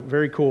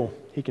very cool.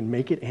 He can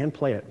make it and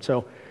play it.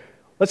 So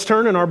let's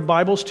turn in our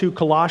Bibles to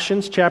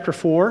Colossians chapter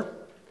 4,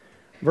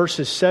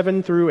 verses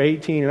 7 through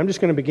 18. And I'm just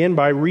going to begin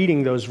by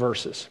reading those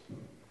verses.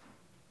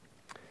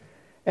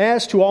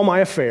 As to all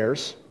my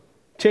affairs,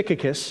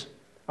 Tychicus,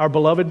 our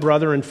beloved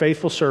brother and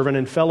faithful servant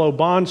and fellow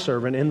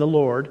bondservant in the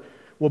Lord,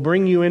 will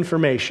bring you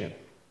information.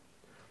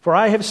 For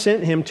I have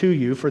sent him to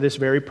you for this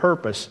very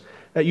purpose,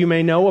 that you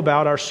may know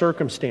about our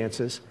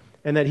circumstances,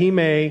 and that he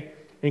may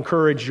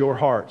encourage your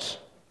hearts.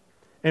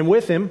 And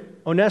with him,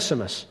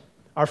 Onesimus,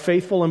 our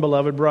faithful and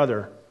beloved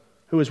brother,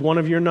 who is one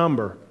of your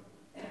number.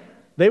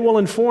 They will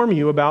inform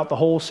you about the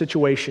whole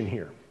situation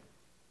here.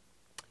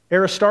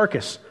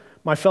 Aristarchus,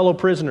 my fellow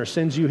prisoner,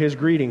 sends you his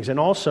greetings, and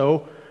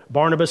also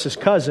Barnabas'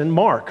 cousin,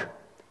 Mark,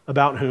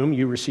 about whom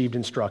you received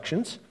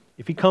instructions.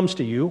 If he comes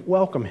to you,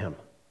 welcome him.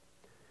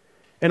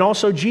 And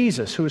also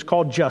Jesus, who is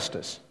called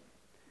Justus.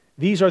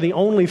 These are the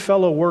only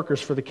fellow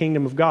workers for the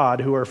kingdom of God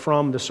who are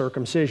from the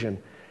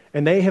circumcision,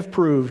 and they have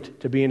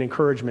proved to be an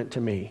encouragement to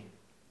me.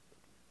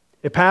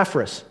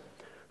 Epaphras,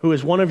 who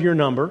is one of your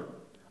number,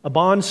 a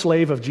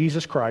bondslave of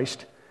Jesus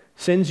Christ,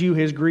 sends you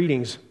his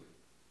greetings,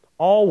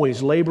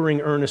 always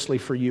laboring earnestly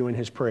for you in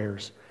his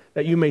prayers,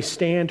 that you may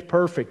stand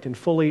perfect and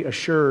fully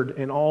assured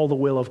in all the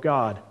will of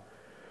God.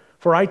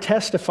 For I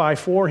testify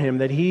for him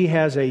that he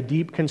has a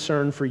deep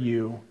concern for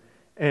you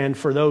and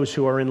for those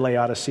who are in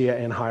Laodicea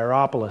and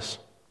Hierapolis.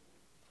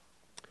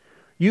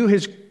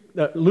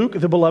 Luke,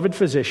 the beloved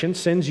physician,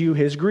 sends you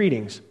his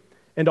greetings,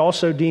 and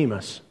also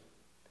Demas.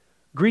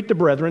 Greet the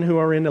brethren who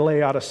are in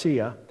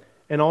Laodicea,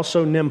 and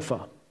also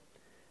Nympha,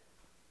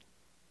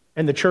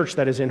 and the church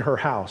that is in her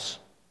house.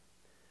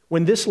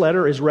 When this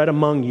letter is read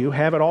among you,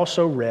 have it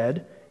also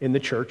read in the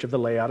church of the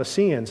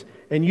Laodiceans.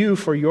 And you,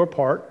 for your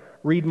part,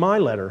 read my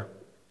letter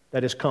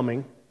that is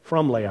coming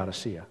from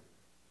Laodicea.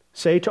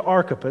 Say to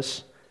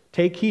Archippus,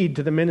 take heed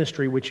to the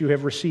ministry which you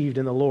have received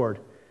in the Lord,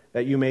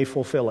 that you may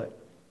fulfill it.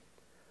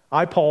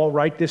 I, Paul,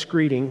 write this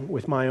greeting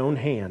with my own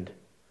hand.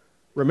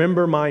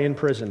 Remember my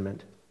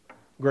imprisonment.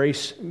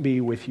 Grace be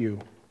with you.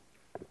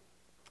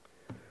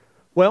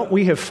 Well,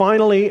 we have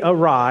finally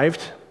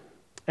arrived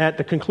at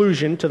the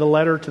conclusion to the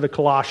letter to the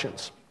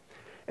Colossians.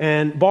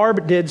 And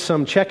Barb did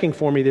some checking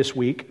for me this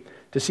week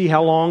to see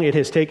how long it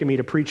has taken me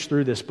to preach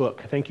through this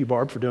book. Thank you,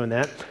 Barb, for doing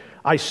that.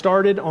 I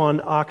started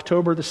on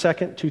October the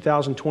 2nd,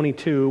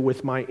 2022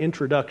 with my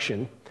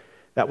introduction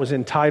that was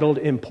entitled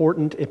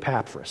Important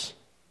Epaphras.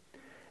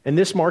 And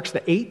this marks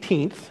the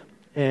 18th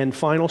and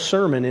final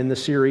sermon in the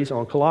series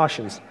on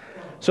Colossians.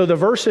 So the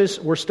verses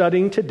we're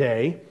studying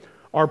today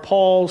are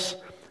Paul's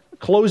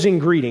closing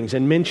greetings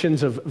and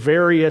mentions of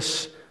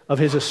various of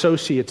his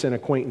associates and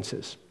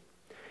acquaintances.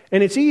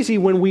 And it's easy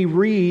when we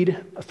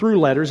read through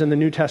letters in the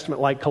New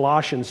Testament like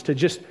Colossians to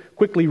just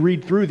quickly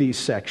read through these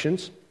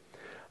sections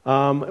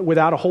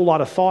without a whole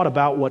lot of thought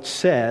about what's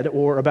said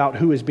or about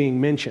who is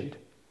being mentioned.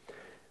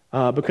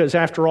 Because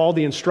after all,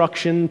 the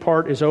instruction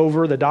part is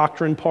over, the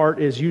doctrine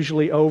part is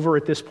usually over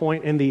at this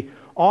point, and the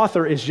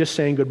author is just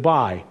saying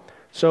goodbye.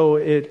 So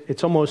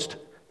it's almost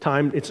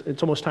time.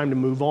 It's almost time to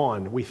move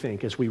on, we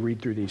think, as we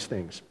read through these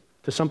things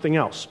to something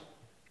else.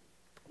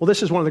 Well,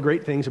 this is one of the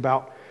great things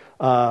about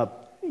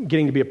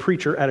getting to be a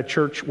preacher at a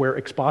church where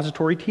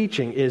expository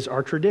teaching is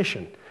our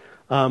tradition.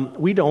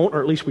 We don't, or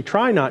at least we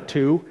try not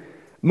to,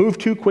 move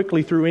too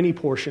quickly through any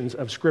portions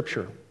of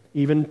Scripture,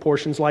 even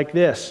portions like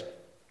this.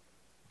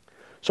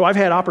 So I've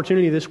had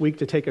opportunity this week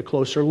to take a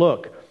closer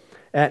look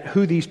at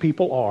who these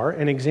people are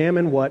and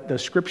examine what the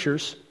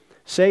Scriptures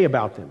say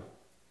about them.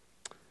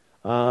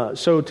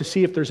 So to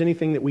see if there's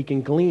anything that we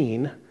can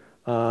glean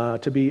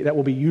that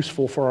will be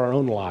useful for our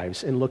own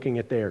lives in looking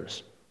at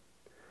theirs.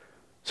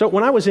 So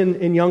when I was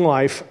in young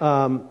life,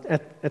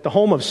 at the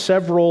home of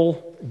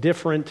several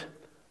different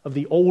of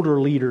the older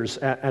leaders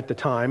at the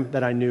time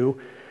that I knew,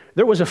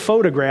 there was a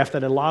photograph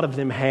that a lot of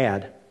them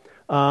had.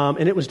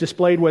 And it was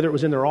displayed whether it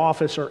was in their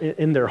office or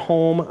in their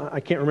home. I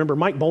can't remember.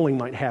 Mike Bowling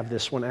might have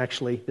this one,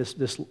 actually.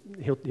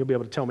 He'll be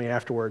able to tell me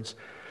afterwards.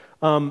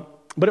 But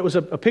it was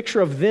a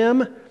picture of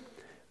them,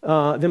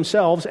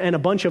 themselves, and a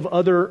bunch of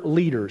other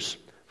leaders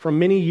from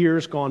many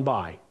years gone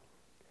by.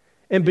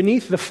 And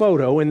beneath the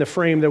photo, in the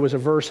frame, there was a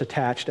verse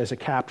attached as a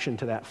caption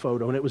to that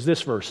photo. And it was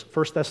this verse,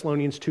 1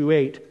 Thessalonians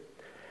 2:8.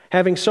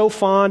 Having so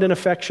fond an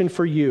affection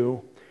for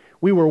you,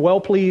 we were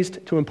well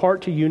pleased to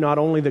impart to you not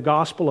only the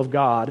gospel of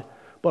God,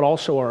 but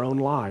also our own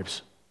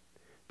lives,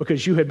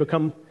 because you had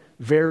become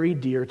very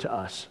dear to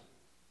us.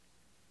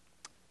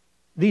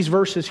 These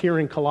verses here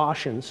in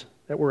Colossians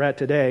that we're at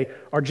today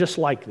are just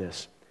like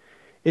this.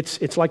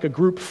 It's like a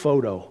group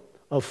photo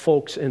of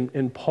folks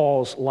in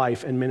Paul's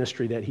life and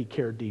ministry that he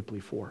cared deeply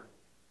for.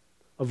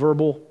 A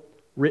verbal,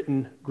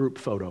 written group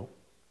photo.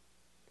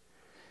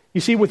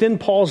 You see, within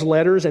Paul's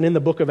letters and in the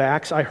book of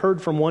Acts, I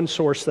heard from one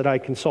source that I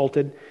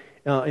consulted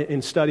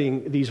in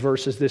studying these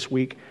verses this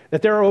week,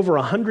 that there are over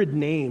 100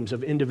 names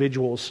of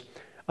individuals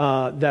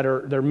that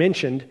are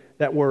mentioned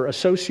that were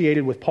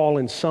associated with Paul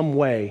in some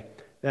way,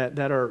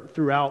 that are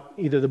throughout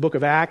either the book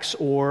of Acts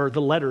or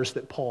the letters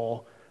that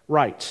Paul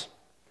writes.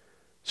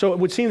 So it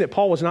would seem that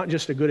Paul was not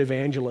just a good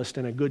evangelist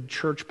and a good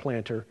church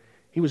planter,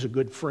 he was a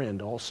good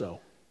friend also.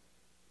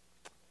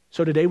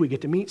 So today we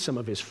get to meet some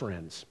of his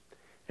friends.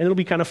 And it'll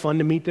be kind of fun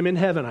to meet them in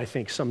heaven, I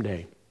think,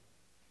 someday.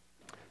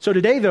 So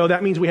today, though,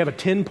 that means we have a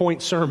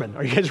 10-point sermon.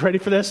 Are you guys ready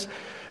for this?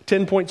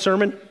 10-point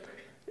sermon?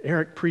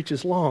 Eric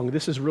preaches long.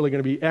 This is really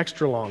going to be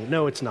extra long.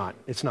 No, it's not.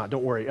 It's not.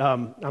 Don't worry.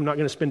 I'm not going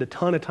to spend a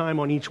ton of time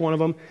on each one of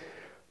them.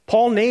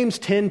 Paul names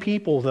 10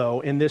 people, though,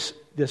 in this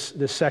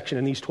section,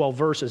 in these 12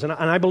 verses. And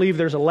I believe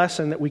there's a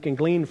lesson that we can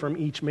glean from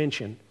each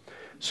mention.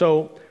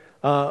 So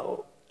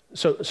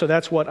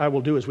that's what I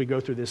will do as we go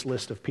through this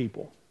list of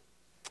people.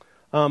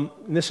 And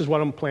this is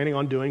what I'm planning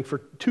on doing for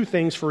two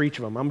things for each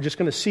of them. I'm just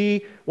going to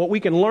see what we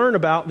can learn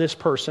about this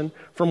person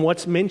from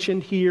what's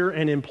mentioned here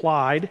and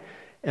implied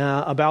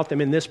about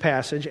them in this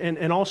passage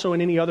and also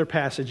in any other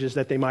passages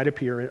that they might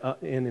appear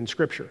in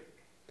Scripture.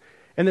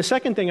 And the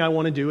second thing I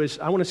want to do is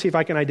I want to see if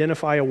I can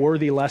identify a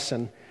worthy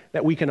lesson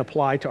that we can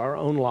apply to our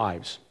own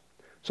lives.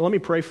 So let me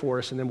pray for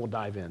us and then we'll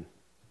dive in.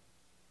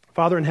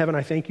 Father in heaven,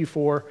 I thank you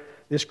for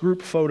this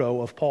group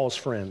photo of Paul's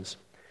friends.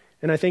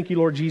 And I thank you,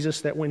 Lord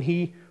Jesus, that when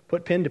he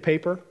put pen to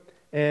paper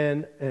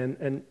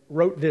and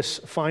wrote this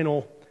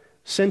final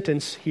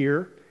sentence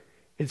here,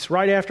 it's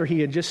right after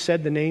he had just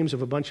said the names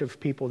of a bunch of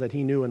people that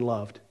he knew and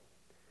loved.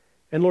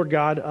 And Lord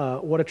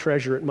God, what a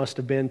treasure it must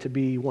have been to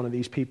be one of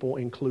these people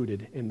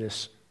included in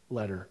this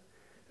letter.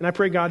 And I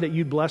pray, God, that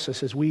you'd bless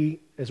us as we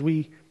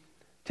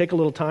take a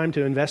little time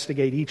to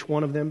investigate each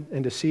one of them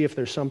and to see if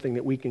there's something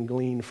that we can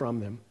glean from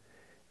them.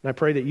 And I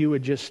pray that you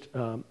would just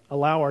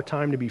allow our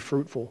time to be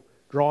fruitful,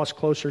 draw us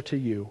closer to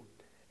you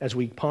as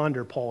we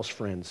ponder Paul's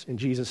friends. In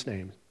Jesus'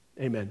 name,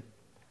 amen.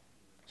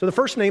 So the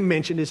first name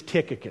mentioned is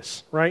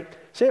Tychicus, right?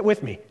 Say it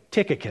with me,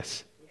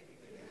 Tychicus.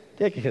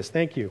 Tychicus,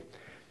 thank you.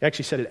 You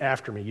actually said it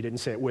after me. You didn't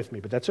say it with me,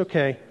 but that's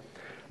okay.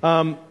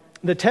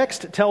 The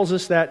text tells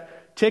us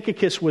that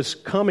Tychicus was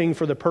coming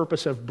for the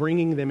purpose of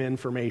bringing them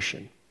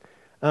information.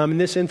 And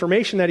this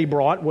information that he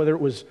brought, whether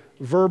it was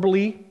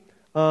verbally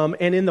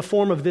and in the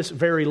form of this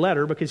very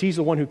letter, because he's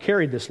the one who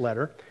carried this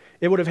letter,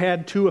 it would have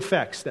had two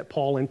effects that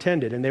Paul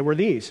intended, and they were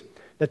these: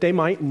 that they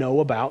might know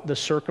about the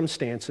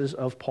circumstances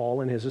of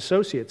Paul and his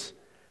associates.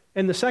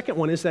 And the second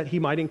one is that he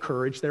might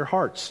encourage their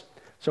hearts.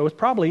 So it's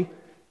probably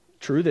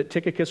true that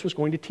Tychicus was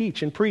going to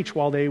teach and preach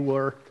while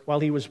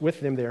he was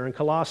with them there in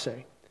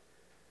Colossae.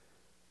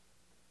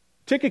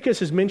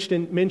 Tychicus is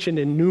mentioned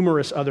in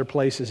numerous other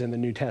places in the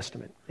New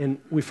Testament. And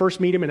we first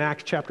meet him in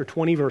Acts chapter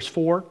 20, verse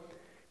 4.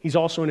 He's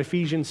also in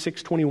Ephesians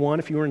 6:21.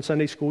 If you were in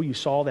Sunday school, you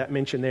saw that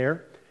mentioned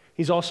there.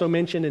 He's also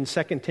mentioned in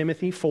 2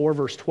 Timothy 4,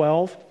 verse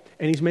 12.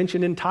 And he's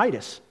mentioned in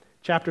Titus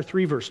chapter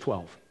 3, verse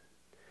 12.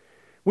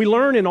 We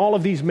learn in all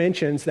of these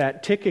mentions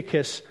that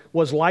Tychicus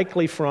was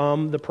likely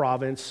from the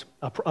province,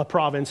 a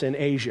province in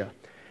Asia.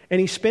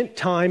 And he spent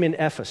time in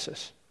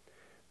Ephesus.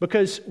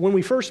 Because when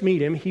we first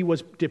meet him, he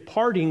was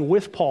departing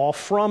with Paul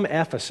from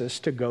Ephesus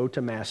to go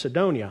to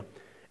Macedonia.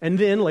 And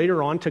then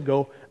later on to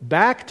go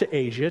back to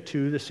Asia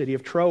to the city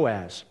of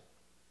Troas.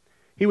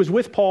 He was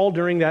with Paul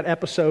during that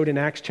episode in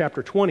Acts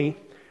chapter 20,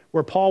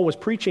 where Paul was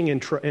preaching in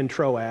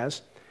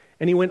Troas.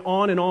 And he went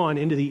on and on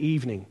into the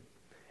evening.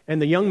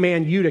 And the young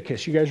man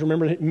Eutychus, you guys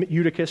remember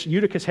Eutychus?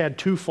 Eutychus had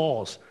two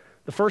falls.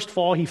 The first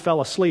fall, he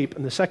fell asleep.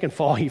 And the second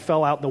fall, he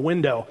fell out the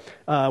window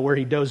where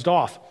he dozed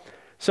off.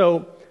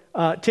 So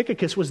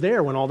Tychicus was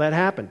there when all that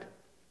happened.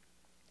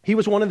 He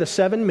was one of the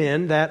 7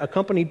 men that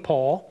accompanied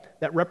Paul,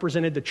 that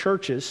represented the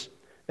churches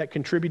that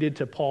contributed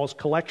to Paul's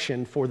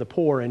collection for the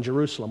poor in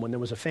Jerusalem when there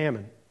was a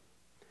famine.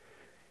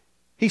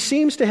 He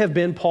seems to have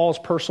been Paul's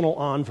personal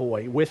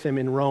envoy with him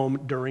in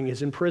Rome during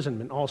his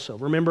imprisonment also.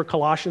 Remember,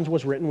 Colossians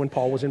was written when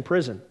Paul was in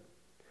prison.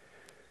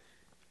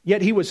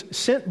 Yet he was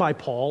sent by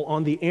Paul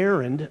on the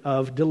errand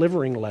of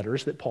delivering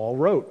letters that Paul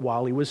wrote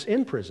while he was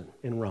in prison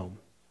in Rome.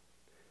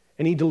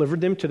 And he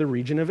delivered them to the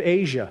region of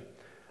Asia.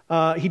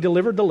 He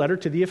delivered the letter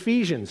to the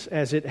Ephesians,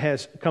 as it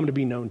has come to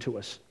be known to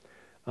us.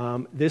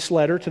 This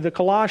letter to the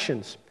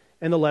Colossians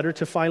and the letter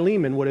to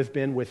Philemon would have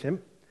been with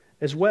him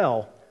as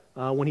well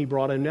when he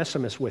brought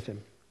Onesimus with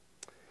him.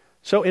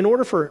 So in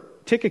order for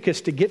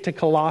Tychicus to get to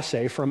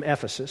Colossae from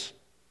Ephesus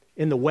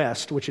in the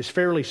west, which is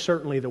fairly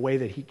certainly the way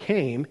that he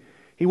came,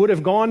 he would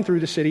have gone through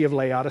the city of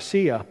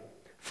Laodicea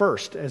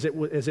first, as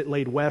it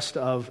laid west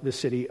of the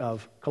city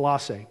of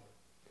Colossae.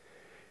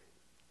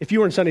 If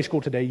you were in Sunday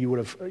school today, you would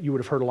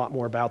have heard a lot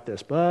more about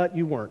this, but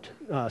you weren't,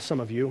 some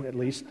of you at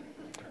least.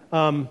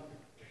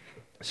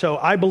 So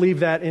I believe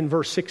that in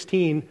verse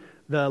 16,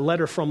 the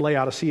letter from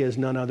Laodicea is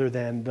none other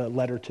than the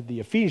letter to the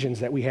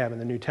Ephesians that we have in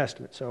the New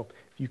Testament. So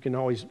you can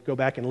always go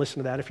back and listen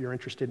to that if you're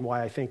interested in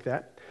why I think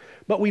that.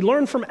 But we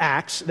learn from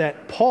Acts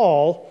that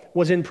Paul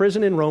was in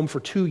prison in Rome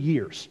for 2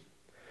 years.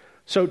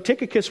 So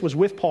Tychicus was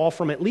with Paul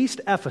from at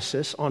least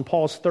Ephesus on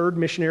Paul's 3rd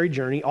missionary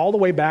journey, all the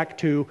way back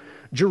to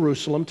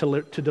Jerusalem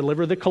to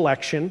deliver the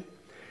collection.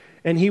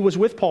 And he was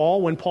with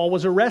Paul when Paul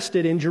was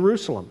arrested in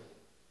Jerusalem.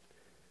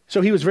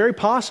 So he was very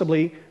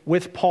possibly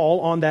with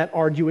Paul on that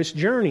arduous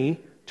journey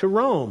to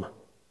Rome.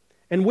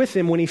 and with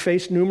him when he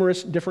faced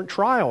numerous different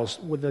trials,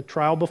 with the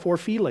trial before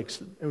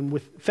Felix, and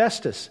with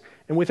Festus,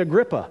 and with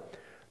Agrippa.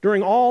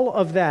 During all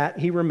of that,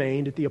 he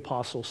remained at the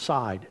apostles'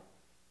 side.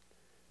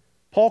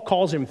 Paul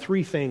calls him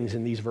three things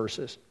in these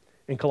verses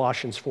in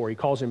Colossians 4. He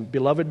calls him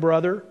beloved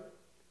brother,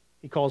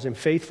 he calls him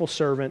faithful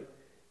servant,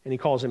 and he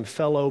calls him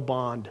fellow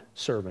bond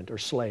servant or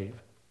slave.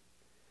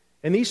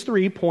 And these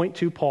three point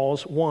to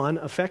Paul's, one,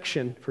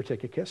 affection for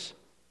Tychicus,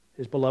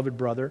 his beloved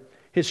brother,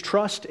 his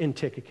trust in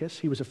Tychicus,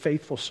 he was a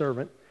faithful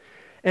servant,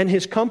 and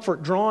his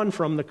comfort drawn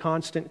from the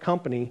constant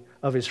company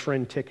of his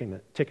friend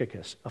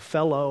Tychicus, a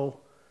fellow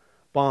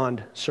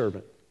bond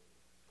servant.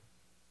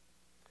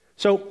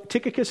 So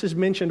Tychicus is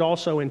mentioned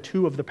also in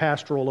two of the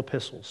pastoral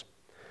epistles.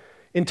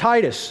 In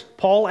Titus,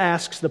 Paul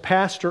asks the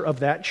pastor of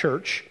that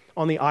church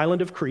on the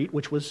island of Crete,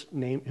 whose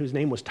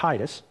name was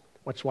Titus,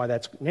 that's why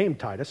that's named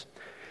Titus,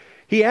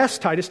 he asks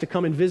Titus to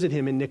come and visit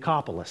him in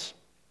Nicopolis.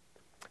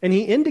 And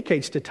he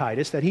indicates to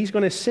Titus that he's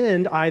going to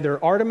send either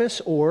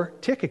Artemas or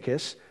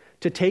Tychicus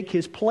to take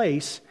his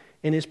place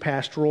in his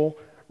pastoral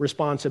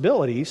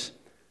responsibilities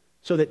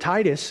so that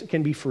Titus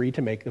can be free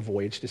to make the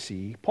voyage to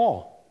see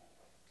Paul.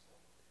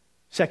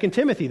 2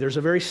 Timothy, there's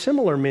a very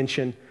similar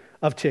mention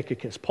of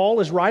Tychicus. Paul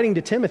is writing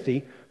to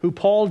Timothy, who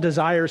Paul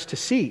desires to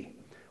see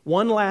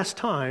one last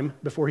time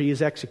before he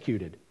is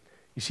executed.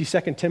 You see,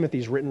 2 Timothy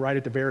is written right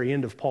at the very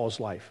end of Paul's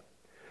life.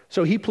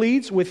 So he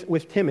pleads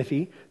with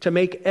Timothy to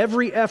make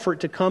every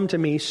effort to come to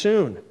me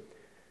soon.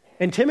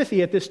 And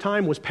Timothy at this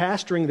time was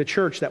pastoring the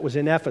church that was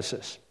in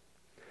Ephesus.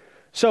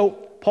 So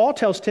Paul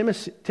tells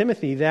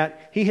Timothy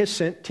that he has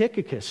sent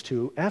Tychicus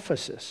to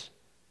Ephesus,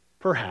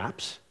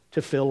 perhaps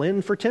to fill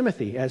in for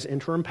Timothy as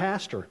interim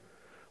pastor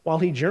while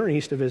he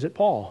journeys to visit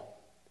Paul.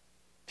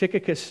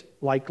 Tychicus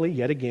likely,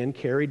 yet again,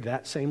 carried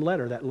that same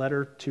letter,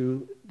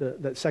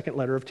 that second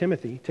letter of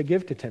Timothy, to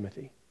give to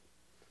Timothy.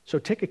 So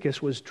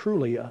Tychicus was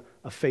truly a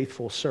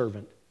faithful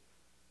servant,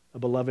 a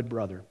beloved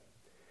brother.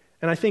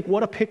 And I think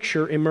what a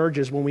picture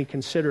emerges when we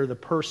consider the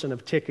person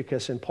of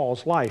Tychicus in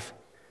Paul's life.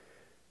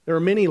 There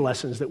are many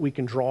lessons that we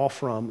can draw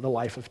from the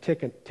life of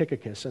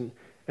Tychicus. And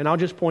I'll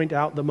just point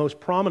out the most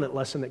prominent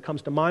lesson that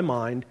comes to my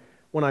mind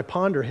when I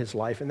ponder his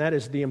life, and that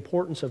is the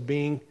importance of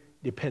being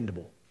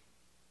dependable.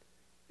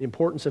 The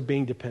importance of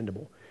being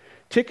dependable.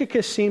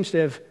 Tychicus seems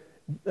to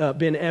have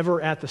been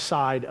ever at the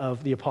side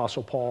of the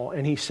Apostle Paul,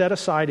 and he set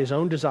aside his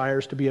own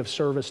desires to be of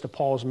service to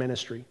Paul's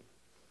ministry.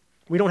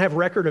 We don't have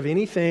record of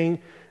anything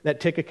that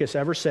Tychicus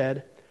ever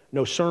said.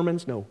 No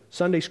sermons, no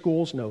Sunday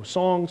schools, no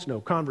songs, no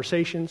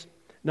conversations,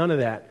 none of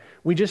that.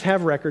 We just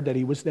have record that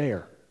he was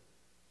there.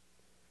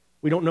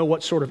 We don't know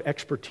what sort of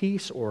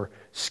expertise or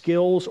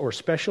skills or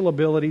special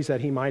abilities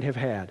that he might have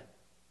had.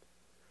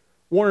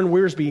 Warren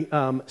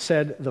Wiersbe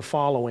said the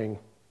following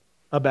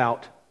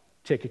about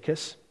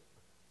Tychicus.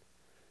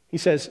 He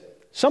says,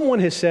 someone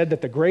has said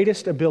that the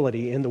greatest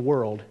ability in the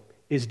world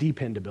is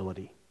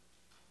dependability.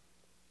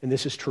 And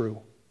this is true.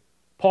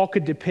 Paul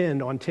could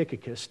depend on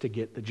Tychicus to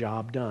get the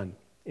job done,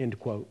 end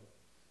quote.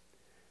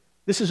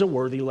 This is a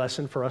worthy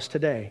lesson for us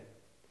today,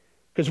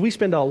 because we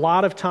spend a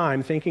lot of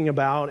time thinking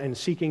about and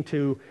seeking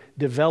to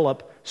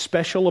develop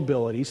special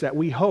abilities that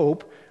we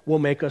hope will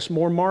make us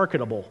more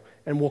marketable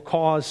and will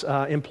cause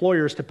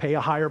employers to pay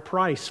a higher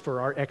price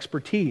for our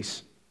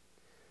expertise.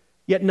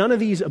 Yet none of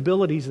these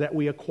abilities that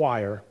we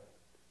acquire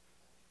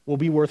will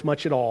be worth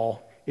much at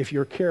all if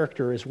your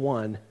character is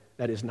one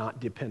that is not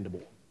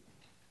dependable.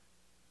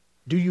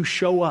 Do you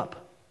show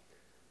up?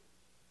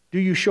 Do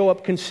you show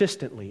up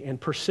consistently and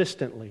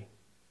persistently?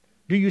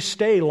 Do you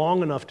stay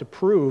long enough to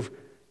prove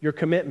your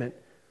commitment?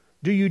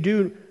 Do you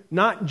do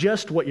not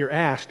just what you're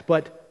asked,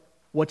 but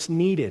what's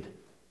needed?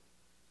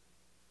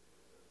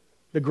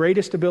 The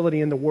greatest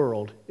ability in the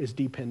world is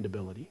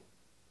dependability.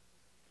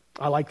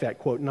 I like that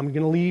quote, and I'm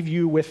going to leave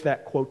you with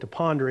that quote to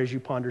ponder as you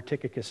ponder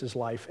Tychicus'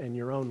 life and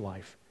your own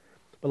life.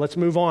 But let's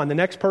move on. The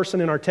next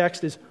person in our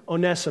text is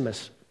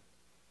Onesimus.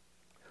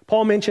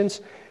 Paul mentions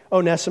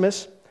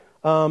Onesimus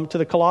to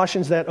the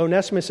Colossians that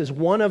Onesimus is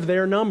one of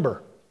their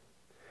number.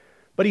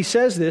 But he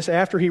says this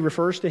after he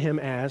refers to him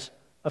as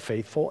a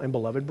faithful and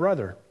beloved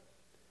brother.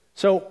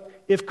 So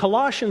if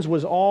Colossians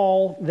was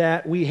all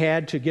that we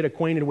had to get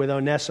acquainted with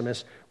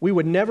Onesimus, we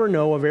would never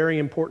know a very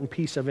important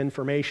piece of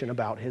information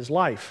about his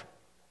life.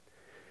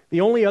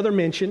 The only other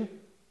mention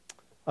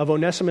of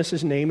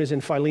Onesimus' name is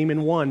in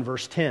Philemon 1,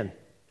 verse 10.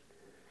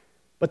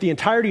 But the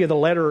entirety of the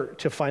letter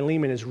to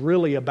Philemon is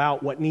really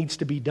about what needs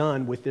to be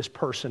done with this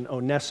person,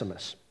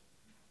 Onesimus.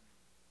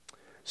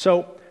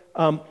 So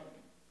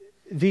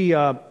he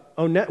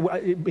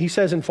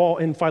says in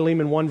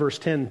Philemon 1, verse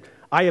 10,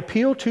 I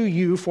appeal to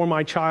you for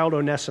my child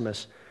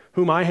Onesimus,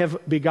 whom I have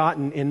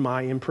begotten in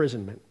my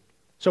imprisonment.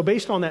 So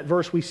based on that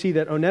verse, we see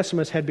that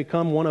Onesimus had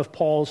become one of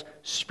Paul's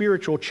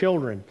spiritual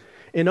children.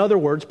 In other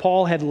words,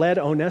 Paul had led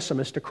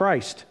Onesimus to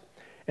Christ.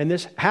 And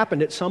this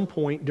happened at some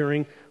point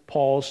during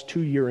Paul's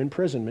 2-year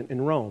imprisonment in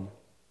Rome.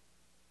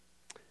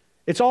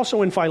 It's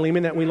also in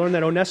Philemon that we learn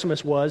that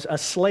Onesimus was a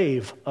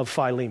slave of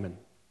Philemon.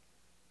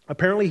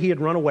 Apparently he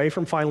had run away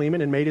from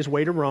Philemon and made his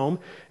way to Rome,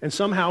 and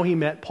somehow he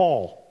met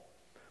Paul.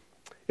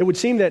 It would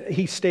seem that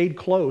he stayed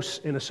close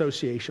in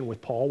association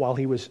with Paul while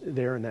he was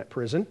there in that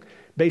prison,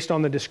 based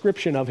on the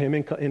description of him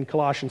in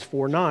Colossians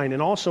 4:9,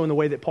 and also in the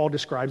way that Paul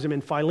describes him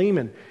in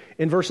Philemon.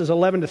 In verses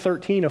 11 to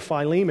 13 of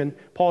Philemon,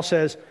 Paul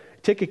says,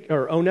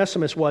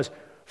 Onesimus was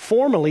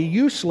formerly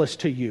useless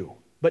to you,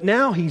 but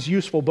now he's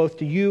useful both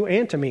to you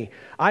and to me.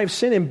 I have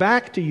sent him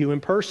back to you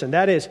in person,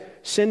 that is,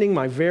 sending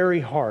my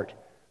very heart,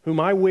 whom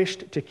I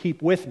wished to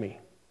keep with me,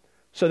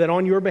 so that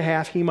on your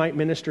behalf he might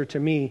minister to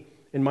me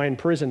in my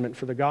imprisonment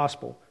for the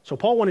gospel. So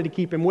Paul wanted to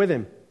keep him with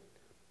him.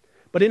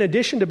 But in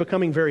addition to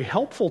becoming very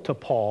helpful to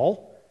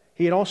Paul,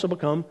 he had also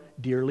become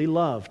dearly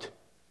loved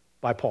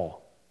by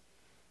Paul.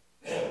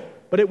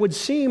 But it would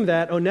seem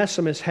that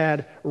Onesimus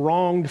had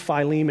wronged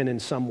Philemon in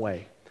some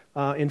way.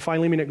 In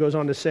Philemon it goes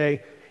on to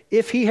say,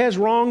 if he has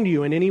wronged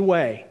you in any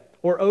way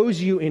or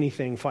owes you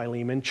anything,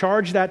 Philemon,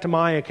 charge that to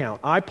my account.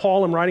 I,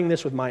 Paul, am writing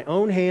this with my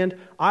own hand.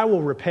 I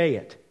will repay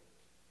it.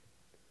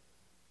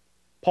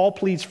 Paul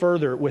pleads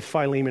further with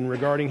Philemon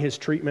regarding his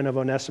treatment of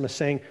Onesimus,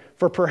 saying,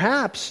 for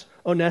perhaps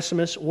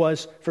Onesimus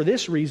was for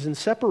this reason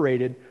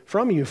separated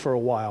from you for a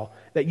while,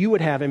 that you would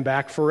have him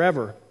back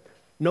forever,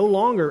 no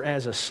longer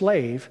as a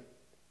slave,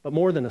 but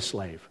more than a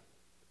slave,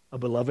 a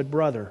beloved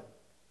brother,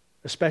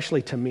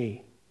 especially to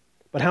me.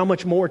 But how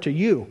much more to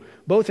you,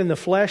 both in the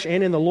flesh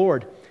and in the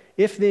Lord?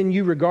 If then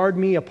you regard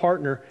me a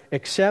partner,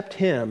 accept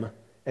him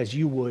as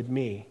you would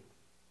me.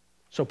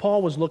 So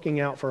Paul was looking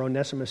out for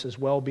Onesimus'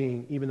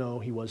 well-being, even though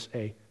he was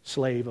a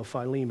slave of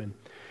Philemon.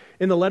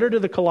 In the letter to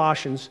the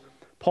Colossians,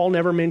 Paul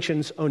never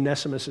mentions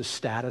Onesimus'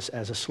 status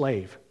as a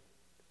slave.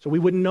 So we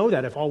wouldn't know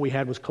that if all we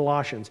had was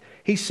Colossians.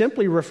 He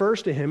simply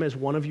refers to him as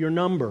one of your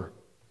number,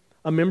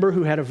 a member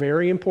who had a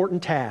very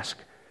important task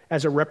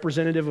as a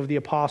representative of the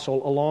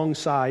apostle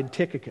alongside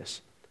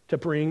Tychicus to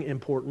bring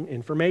important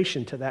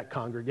information to that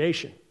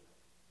congregation.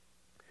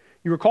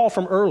 You recall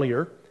from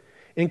earlier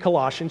in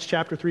Colossians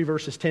chapter 3,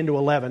 verses 10 to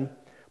 11,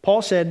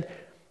 Paul said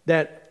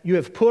that you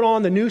have put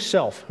on the new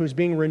self who's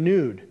being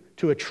renewed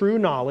to a true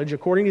knowledge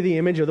according to the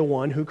image of the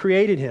one who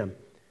created him.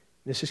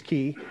 This is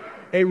key.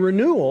 A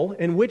renewal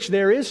in which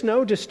there is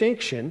no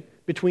distinction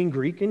between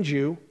Greek and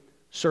Jew,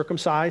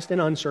 circumcised and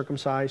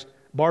uncircumcised,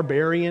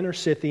 barbarian or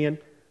Scythian,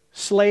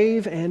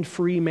 slave and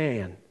free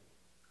man.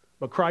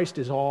 But Christ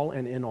is all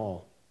and in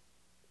all.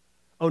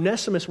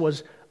 Onesimus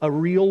was a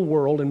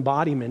real-world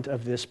embodiment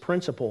of this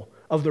principle,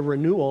 of the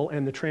renewal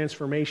and the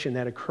transformation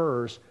that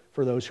occurs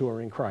for those who are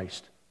in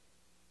Christ.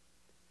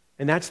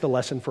 And that's the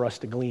lesson for us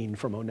to glean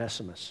from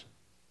Onesimus.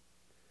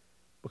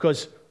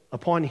 Because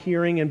upon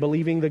hearing and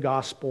believing the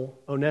gospel,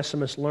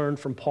 Onesimus learned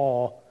from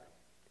Paul,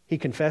 he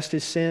confessed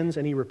his sins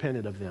and he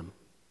repented of them.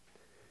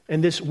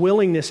 And this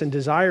willingness and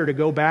desire to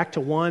go back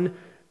to one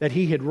that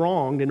he had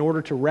wronged in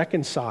order to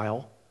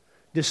reconcile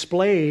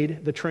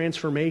displayed the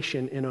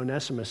transformation in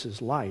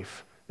Onesimus'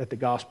 life that the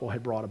gospel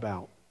had brought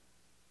about.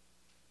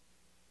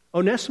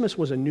 Onesimus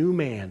was a new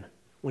man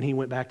when he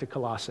went back to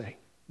Colossae.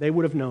 They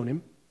would have known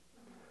him,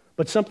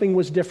 but something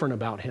was different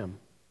about him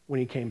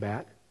when he came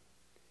back.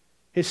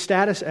 His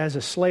status as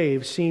a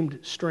slave seemed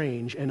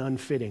strange and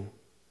unfitting.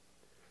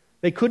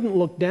 They couldn't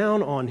look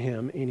down on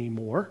him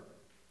anymore.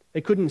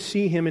 They couldn't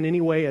see him in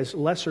any way as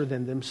lesser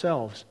than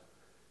themselves,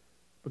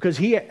 because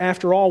he,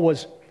 after all,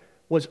 was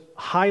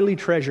highly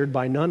treasured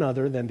by none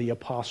other than the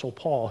Apostle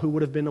Paul, who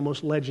would have been the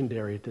most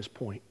legendary at this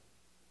point.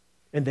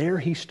 And there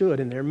he stood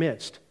in their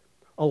midst,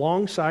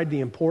 alongside the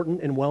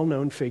important and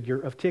well-known figure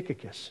of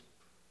Tychicus,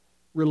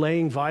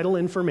 relaying vital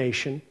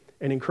information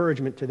and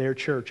encouragement to their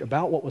church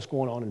about what was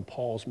going on in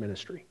Paul's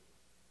ministry.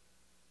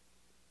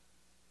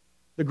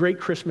 The great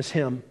Christmas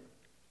hymn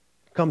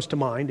comes to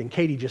mind, and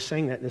Katie just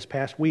sang that this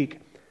past week.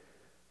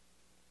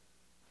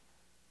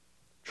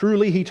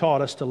 Truly he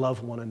taught us to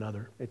love one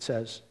another, it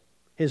says.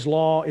 His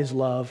law is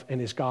love, and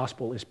his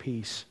gospel is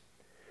peace.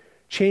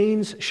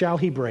 Chains shall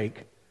he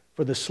break,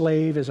 for the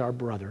slave is our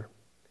brother,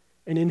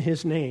 and in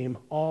his name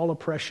all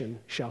oppression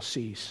shall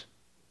cease.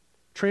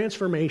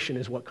 Transformation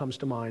is what comes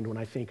to mind when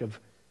I think of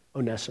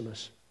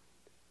Onesimus.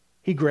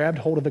 He grabbed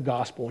hold of the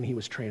gospel and he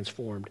was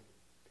transformed.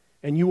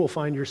 And you will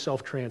find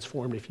yourself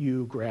transformed if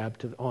you grab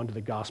onto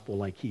the gospel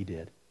like he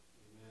did.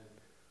 Amen.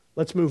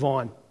 Let's move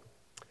on.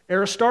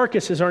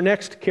 Aristarchus is our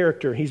next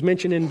character. He's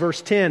mentioned in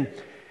verse 10.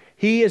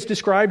 He is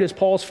described as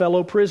Paul's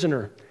fellow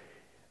prisoner.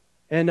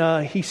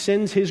 And he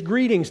sends his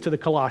greetings to the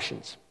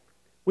Colossians.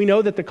 We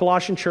know that the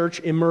Colossian church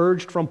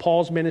emerged from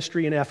Paul's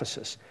ministry in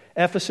Ephesus.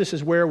 Ephesus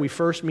is where we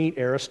first meet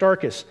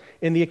Aristarchus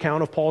in the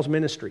account of Paul's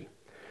ministry.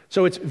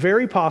 So it's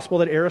very possible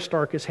that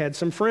Aristarchus had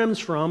some friends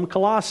from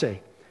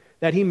Colossae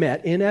that he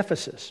met in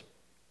Ephesus.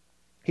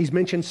 He's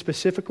mentioned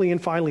specifically in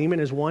Philemon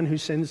as one who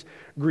sends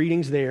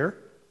greetings there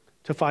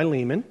to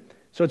Philemon.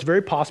 So it's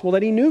very possible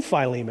that he knew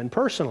Philemon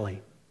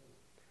personally.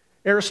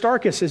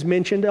 Aristarchus is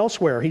mentioned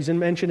elsewhere. He's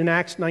mentioned in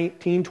Acts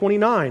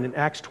 19:29, in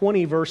Acts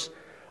 20, verse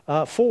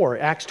 4,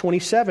 Acts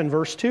 27,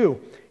 verse 2.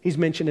 He's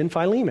mentioned in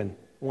Philemon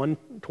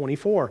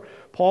 1:24.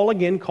 Paul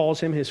again calls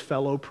him his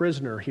fellow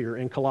prisoner here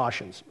in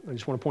Colossians. I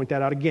just want to point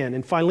that out again.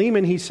 In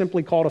Philemon, he's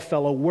simply called a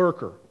fellow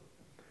worker.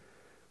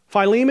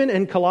 Philemon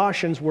and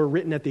Colossians were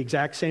written at the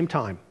exact same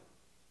time.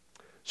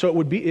 So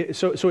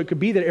it could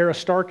be that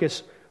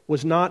Aristarchus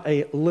was not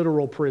a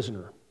literal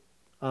prisoner.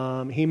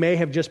 He may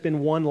have just been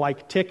one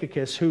like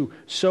Tychicus, who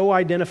so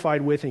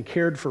identified with and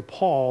cared for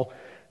Paul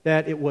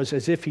that it was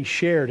as if he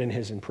shared in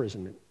his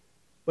imprisonment.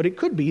 But it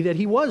could be that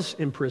he was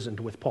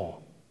imprisoned with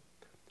Paul.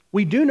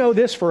 We do know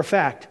this for a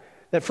fact,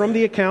 that from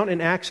the account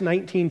in Acts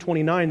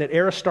 19:29, that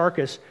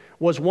Aristarchus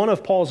was one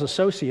of Paul's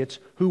associates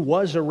who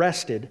was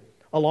arrested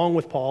along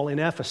with Paul in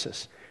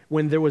Ephesus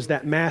when there was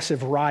that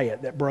massive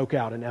riot that broke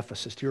out in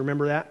Ephesus. Do you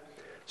remember that?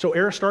 So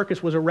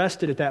Aristarchus was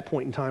arrested at that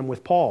point in time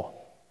with Paul.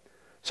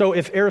 So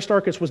if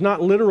Aristarchus was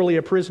not literally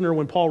a prisoner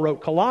when Paul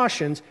wrote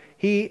Colossians,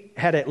 he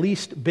had at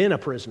least been a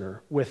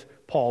prisoner with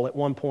Paul at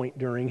one point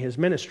during his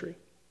ministry.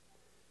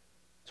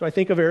 So I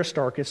think of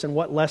Aristarchus and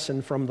what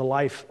lesson from the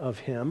life of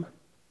him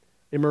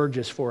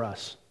emerges for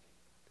us.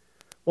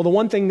 Well, the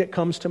one thing that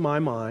comes to my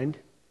mind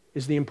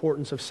is the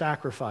importance of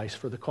sacrifice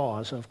for the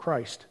cause of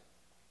Christ.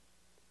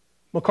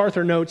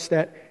 MacArthur notes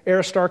that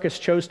Aristarchus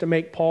chose to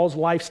make Paul's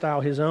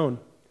lifestyle his own.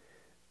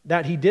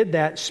 That he did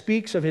that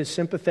speaks of his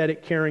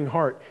sympathetic, caring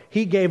heart.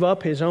 He gave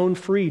up his own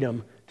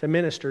freedom to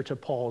minister to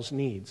Paul's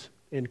needs,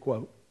 end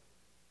quote.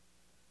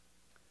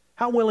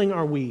 How willing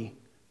are we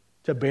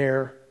to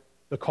bear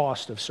the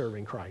cost of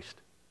serving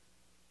Christ?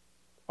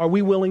 Are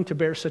we willing to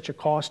bear such a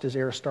cost as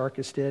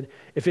Aristarchus did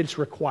if it's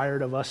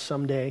required of us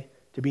someday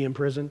to be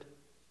imprisoned,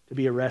 to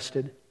be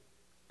arrested?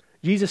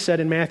 Jesus said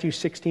in Matthew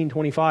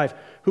 16:25,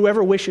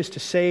 "Whoever wishes to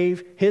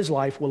save his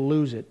life will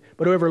lose it,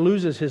 but whoever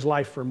loses his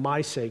life for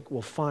my sake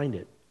will find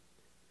it."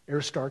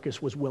 Aristarchus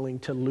was willing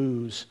to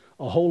lose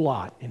a whole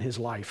lot in his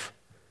life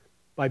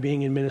by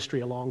being in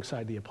ministry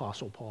alongside the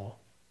Apostle Paul.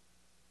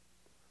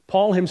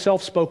 Paul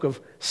himself spoke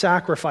of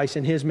sacrifice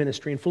in his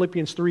ministry. In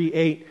Philippians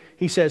 3:8,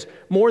 he says,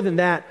 "More than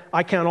that,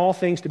 I count all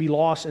things to be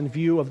loss in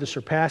view of the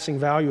surpassing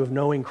value of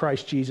knowing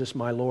Christ Jesus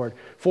my Lord,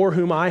 for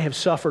whom I have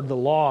suffered the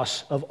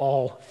loss of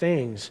all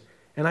things,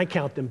 and I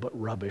count them but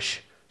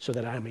rubbish, so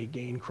that I may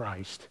gain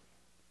Christ."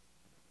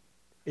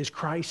 Is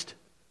Christ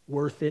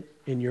worth it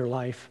in your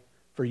life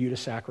for you to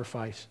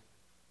sacrifice?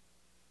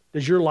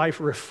 Does your life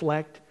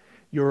reflect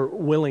your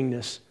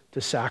willingness to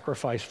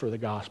sacrifice for the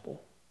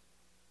gospel?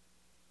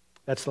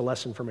 That's the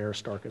lesson from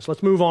Aristarchus.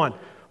 Let's move on.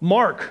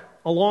 Mark,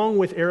 along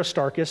with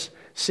Aristarchus,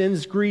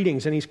 sends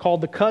greetings, and he's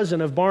called the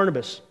cousin of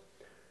Barnabas.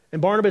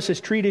 And Barnabas is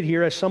treated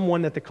here as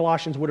someone that the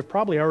Colossians would have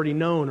probably already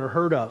known or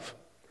heard of.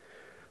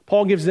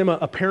 Paul gives them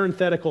a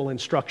parenthetical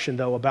instruction,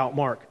 though, about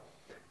Mark.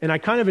 And I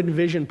kind of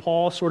envision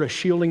Paul sort of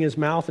shielding his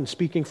mouth and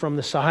speaking from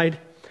the side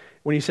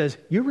when he says,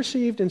 "You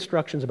received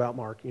instructions about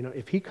Mark.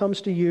 If he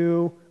comes to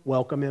you,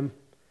 welcome him."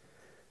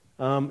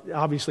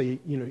 Obviously,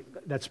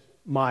 that's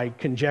my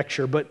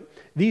conjecture, but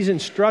these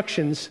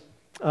instructions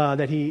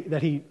that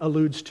he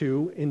alludes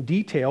to in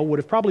detail would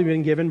have probably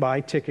been given by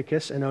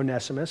Tychicus and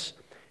Onesimus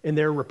in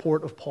their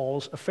report of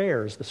Paul's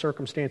affairs, the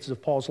circumstances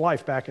of Paul's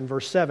life back in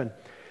verse 7.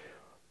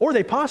 Or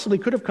they possibly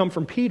could have come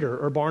from Peter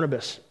or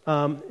Barnabas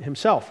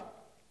himself.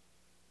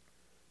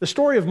 The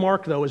story of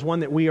Mark, though, is one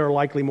that we are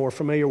likely more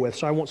familiar with,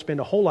 so I won't spend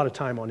a whole lot of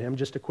time on him,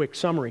 just a quick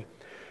summary.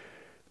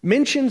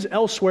 Mentions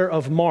elsewhere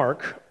of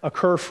Mark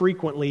occur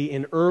frequently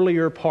in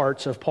earlier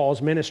parts of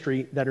Paul's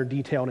ministry that are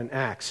detailed in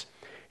Acts.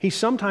 He's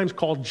sometimes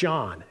called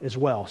John as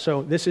well.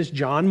 So this is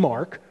John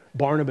Mark,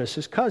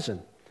 Barnabas'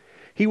 cousin.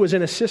 He was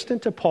an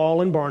assistant to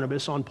Paul and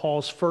Barnabas on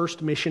Paul's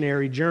first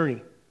missionary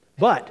journey.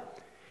 But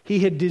he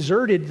had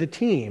deserted the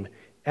team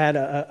at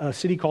a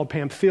city called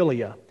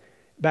Pamphylia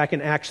back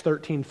in Acts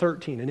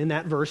 13:13. And in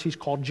that verse, he's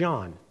called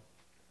John.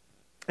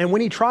 And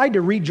when he tried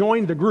to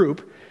rejoin the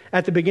group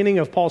at the beginning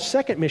of Paul's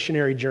second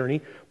missionary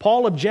journey,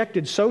 Paul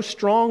objected so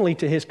strongly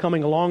to his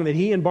coming along that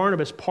he and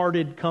Barnabas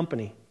parted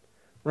company.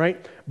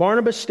 Right?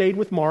 Barnabas stayed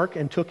with Mark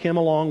and took him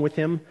along with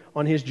him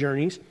on his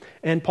journeys,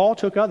 and Paul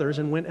took others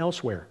and went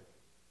elsewhere.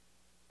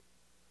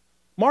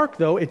 Mark,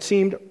 though, it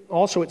seemed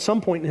also at some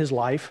point in his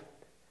life,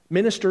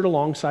 ministered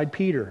alongside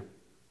Peter.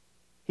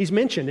 He's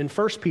mentioned in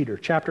 1 Peter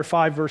chapter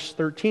 5, verse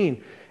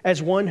 13,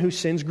 as one who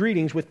sends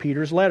greetings with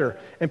Peter's letter.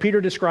 And Peter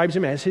describes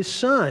him as his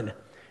son,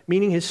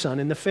 meaning his son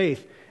in the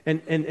faith.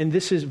 And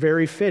this is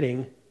very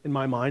fitting, in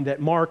my mind, that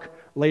Mark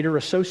later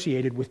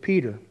associated with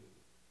Peter.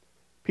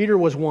 Peter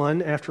was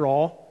one, after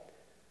all,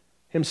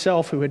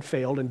 himself who had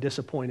failed and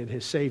disappointed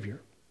his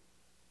Savior.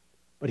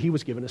 But he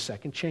was given a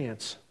second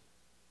chance.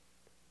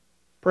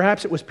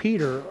 Perhaps it was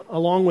Peter,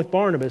 along with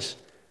Barnabas,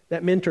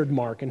 that mentored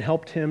Mark and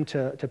helped him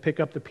to pick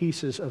up the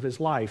pieces of his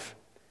life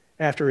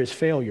after his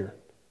failure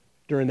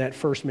during that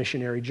first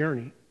missionary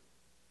journey.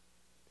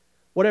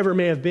 Whatever it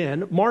may have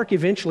been, Mark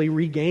eventually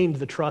regained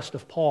the trust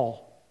of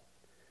Paul.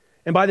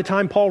 And by the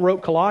time Paul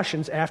wrote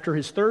Colossians after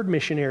his third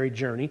missionary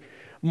journey,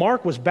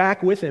 Mark was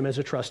back with him as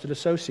a trusted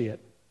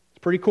associate. It's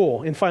pretty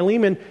cool. In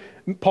Philemon,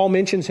 Paul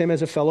mentions him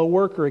as a fellow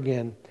worker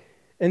again.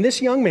 And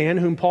this young man,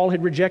 whom Paul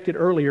had rejected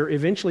earlier,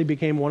 eventually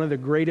became one of the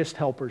greatest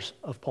helpers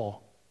of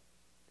Paul.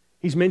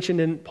 He's mentioned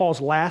in Paul's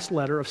last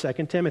letter of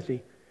 2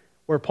 Timothy,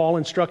 where Paul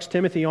instructs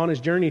Timothy on his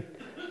journey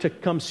to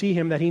come see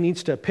him that he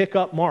needs to pick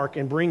up Mark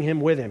and bring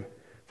him with him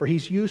for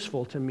he's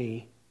useful to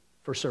me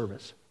for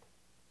service.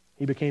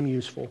 He became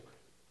useful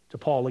to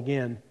Paul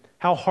again.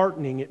 How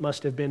heartening it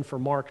must have been for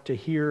Mark to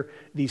hear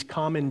these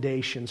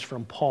commendations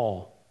from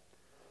Paul,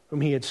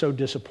 whom he had so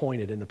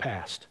disappointed in the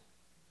past.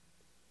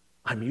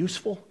 I'm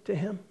useful to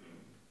him.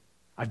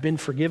 I've been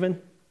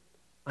forgiven.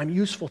 I'm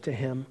useful to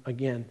him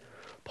again.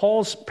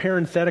 Paul's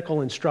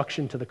parenthetical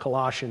instruction to the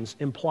Colossians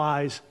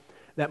implies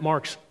that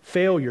Mark's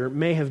failure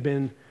may have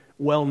been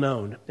well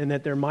known and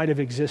that there might have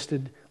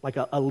existed like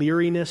a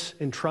leeriness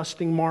in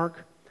trusting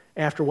Mark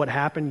after what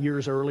happened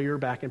years earlier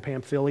back in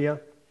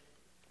Pamphylia.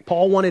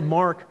 Paul wanted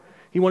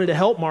to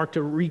help Mark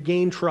to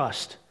regain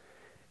trust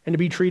and to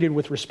be treated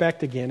with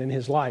respect again in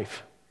his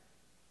life.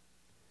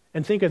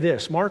 And think of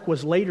this, Mark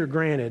was later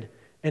granted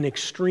an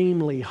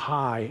extremely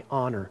high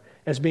honor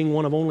as being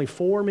one of only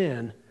 4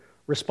 men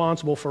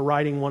responsible for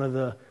writing one of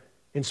the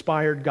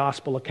inspired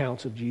gospel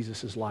accounts of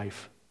Jesus'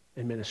 life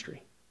and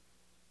ministry.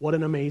 What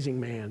an amazing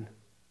man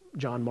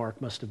John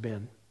Mark must have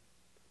been.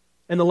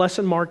 And the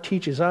lesson Mark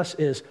teaches us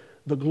is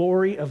the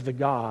glory of the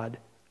God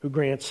who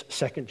grants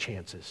second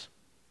chances.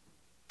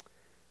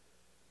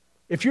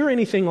 If you're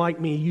anything like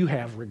me, you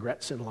have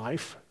regrets in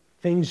life,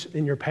 things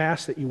in your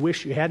past that you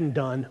wish you hadn't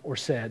done or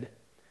said.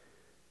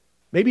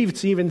 Maybe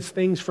it's even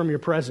things from your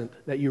present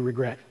that you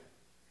regret.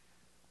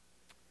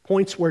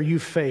 Points where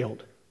you've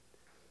failed.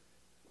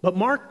 But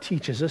Mark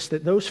teaches us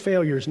that those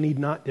failures need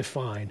not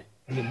define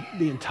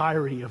the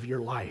entirety of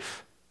your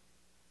life.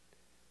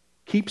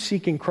 Keep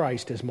seeking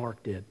Christ as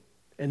Mark did,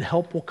 and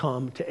help will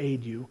come to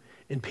aid you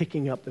in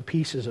picking up the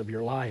pieces of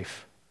your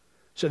life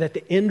so that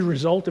the end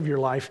result of your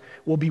life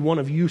will be one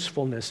of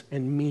usefulness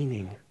and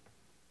meaning,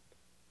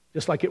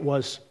 just like it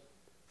was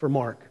for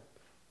Mark.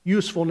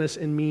 Usefulness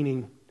and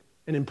meaning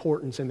and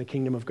importance in the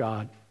kingdom of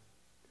God.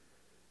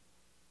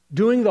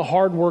 Doing the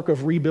hard work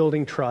of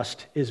rebuilding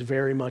trust is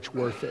very much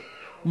worth it.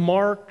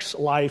 Mark's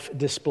life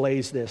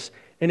displays this.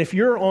 And if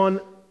you're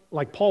on,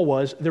 like Paul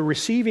was, the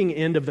receiving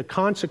end of the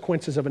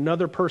consequences of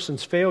another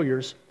person's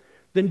failures,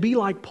 then be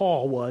like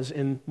Paul was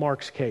in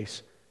Mark's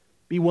case.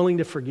 Be willing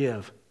to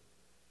forgive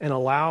and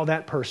allow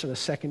that person a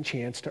second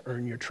chance to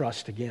earn your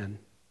trust again.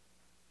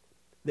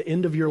 The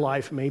end of your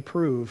life may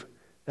prove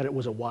that it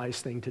was a wise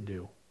thing to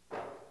do.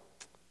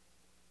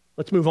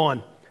 Let's move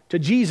on to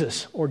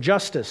Jesus, or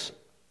Justus.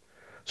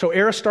 So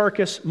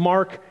Aristarchus,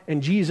 Mark,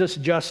 and Jesus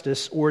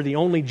Justus were the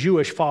only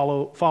Jewish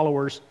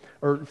followers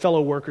or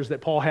fellow workers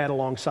that Paul had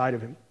alongside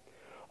of him.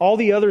 All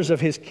the others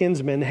of his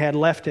kinsmen had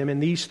left him,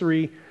 and these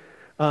 3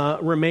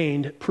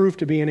 remained, proved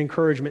to be an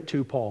encouragement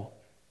to Paul.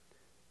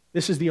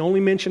 This is the only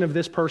mention of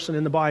this person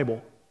in the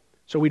Bible,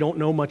 so we don't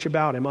know much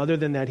about him other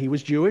than that he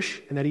was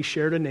Jewish and that he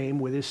shared a name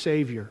with his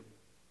Savior,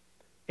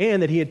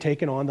 and that he had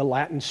taken on the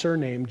Latin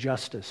surname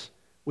Justus,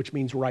 which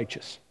means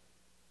righteous.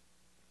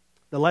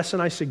 The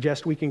lesson I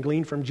suggest we can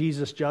glean from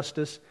Jesus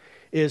Justus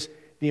is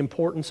the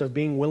importance of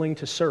being willing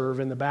to serve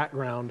in the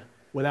background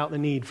without the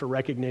need for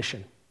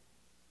recognition.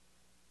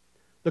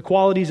 The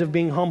qualities of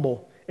being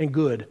humble and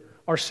good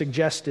are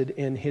suggested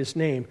in his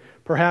name.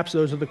 Perhaps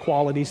those are the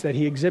qualities that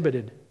he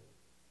exhibited.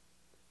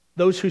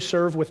 Those who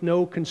serve with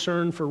no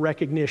concern for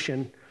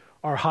recognition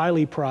are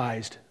highly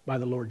prized by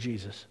the Lord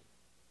Jesus.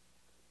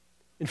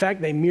 In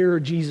fact, they mirror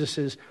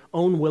Jesus'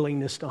 own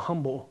willingness to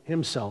humble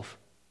himself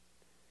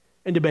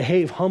and to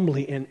behave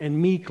humbly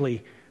and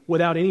meekly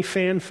without any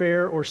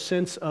fanfare or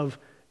sense of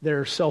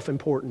their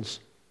self-importance.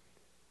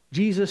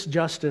 Jesus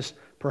Justus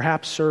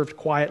perhaps served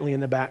quietly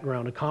in the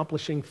background,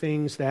 accomplishing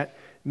things that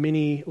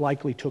many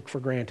likely took for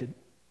granted.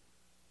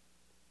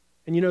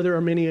 And you know, there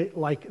are many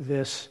like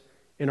this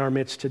in our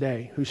midst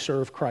today who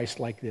serve Christ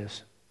like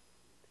this.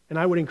 And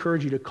I would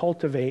encourage you to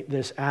cultivate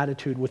this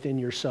attitude within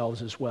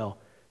yourselves as well,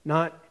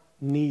 not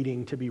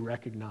needing to be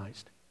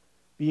recognized,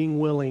 being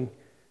willing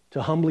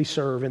to humbly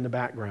serve in the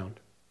background.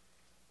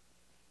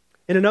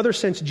 In another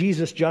sense,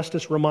 Jesus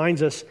Justus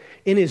reminds us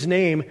in his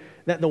name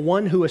that the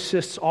one who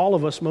assists all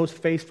of us most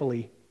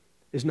faithfully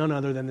is none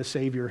other than the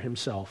Savior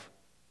himself,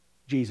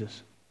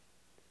 Jesus.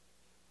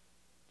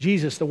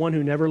 Jesus, the one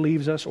who never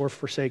leaves us or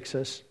forsakes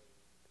us.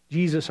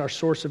 Jesus, our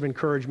source of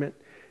encouragement.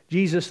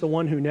 Jesus, the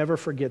one who never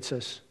forgets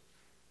us.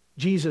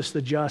 Jesus,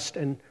 the just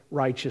and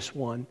righteous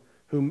one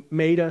who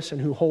made us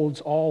and who holds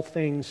all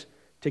things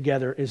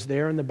together, is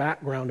there in the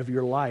background of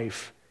your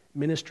life,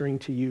 ministering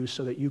to you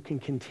so that you can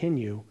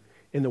continue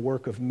in the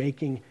work of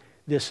making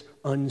this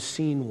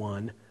unseen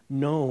one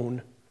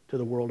known to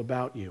the world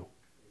about you.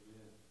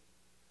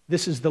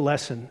 This is the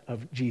lesson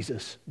of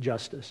Jesus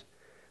Justus.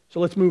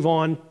 So let's move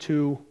on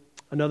to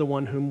another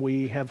one whom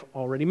we have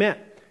already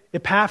met.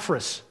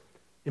 Epaphras.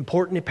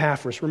 Important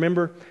Epaphras.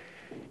 Remember,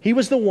 he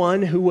was the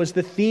one who was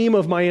the theme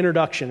of my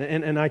introduction,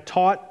 and I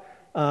taught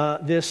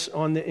this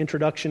on the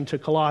introduction to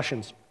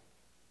Colossians.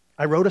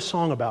 I wrote a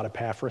song about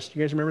Epaphras. Do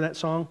you guys remember that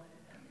song?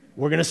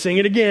 We're going to sing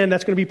it again.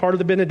 That's going to be part of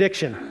the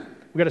benediction.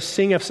 We've got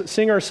to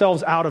sing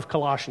ourselves out of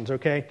Colossians,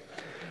 okay?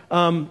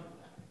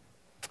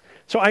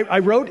 So I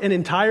wrote an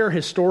entire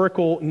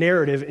historical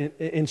narrative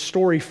in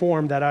story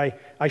form that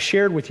I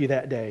shared with you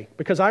that day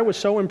because I was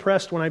so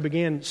impressed when I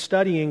began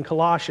studying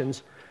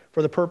Colossians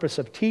for the purpose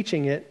of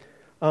teaching it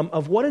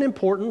of what an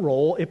important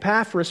role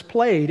Epaphras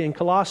played in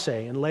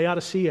Colossae and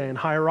Laodicea and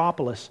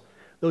Hierapolis,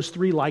 those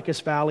three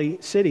Lycus Valley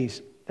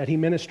cities that he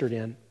ministered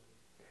in.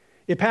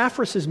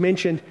 Epaphras is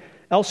mentioned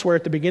elsewhere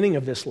at the beginning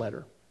of this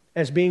letter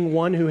as being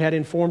one who had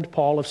informed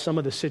Paul of some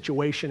of the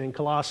situation in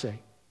Colossae.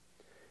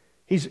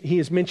 He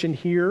is mentioned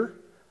here,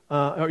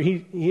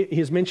 he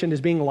is mentioned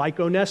as being like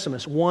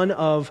Onesimus, one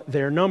of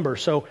their number.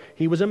 So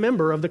he was a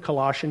member of the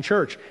Colossian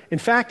church. In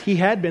fact, he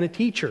had been a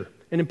teacher,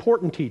 an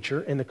important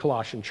teacher in the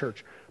Colossian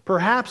church.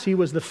 Perhaps he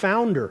was the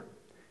founder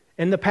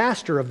and the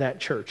pastor of that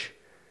church,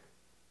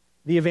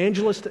 the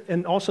evangelist,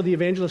 and also the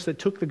evangelist that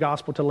took the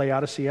gospel to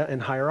Laodicea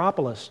and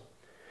Hierapolis.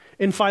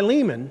 In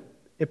Philemon,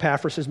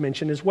 Epaphras is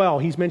mentioned as well.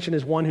 He's mentioned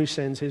as one who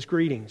sends his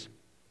greetings.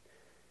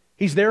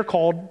 He's there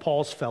called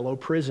Paul's fellow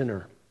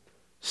prisoner,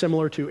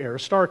 similar to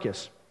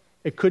Aristarchus.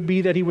 It could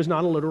be that he was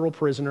not a literal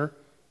prisoner,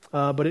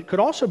 but it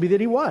could also be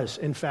that he was,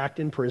 in fact,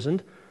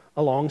 imprisoned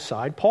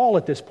alongside Paul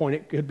at this point.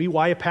 It could be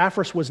why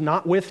Epaphras was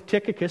not with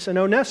Tychicus and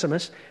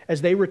Onesimus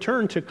as they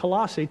returned to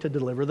Colossae to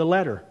deliver the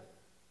letter.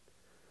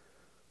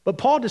 But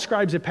Paul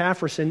describes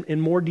Epaphras in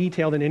more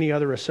detail than any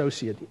other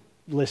associate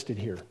listed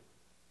here.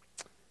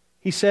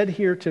 He said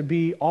here to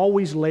be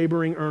always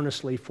laboring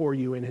earnestly for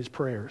you in his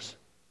prayers,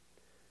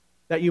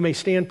 that you may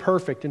stand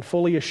perfect and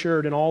fully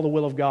assured in all the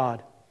will of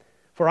God.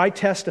 For I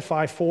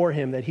testify for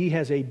him that he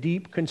has a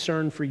deep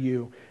concern for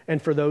you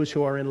and for those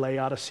who are in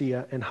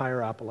Laodicea and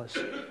Hierapolis.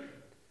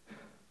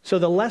 So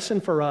the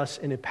lesson for us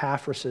in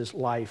Epaphras'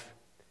 life,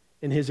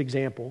 in his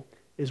example,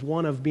 is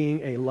one of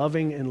being a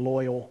loving and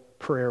loyal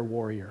prayer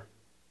warrior.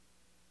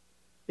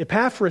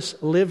 Epaphras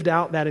lived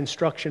out that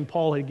instruction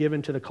Paul had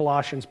given to the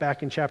Colossians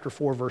back in chapter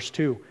 4, verse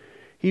 2.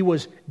 He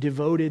was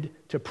devoted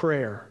to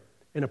prayer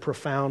in a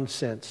profound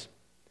sense.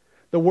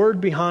 The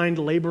word behind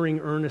laboring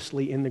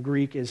earnestly in the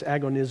Greek is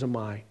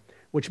agonizomai,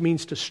 which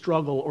means to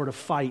struggle or to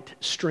fight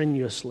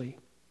strenuously.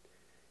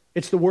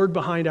 It's the word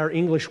behind our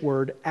English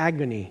word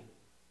agony.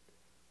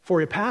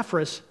 For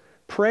Epaphras,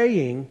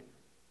 praying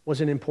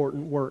was an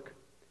important work.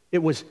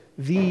 It was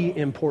the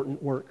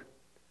important work.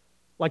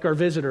 Like our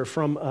visitor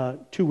from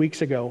 2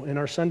 weeks ago in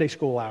our Sunday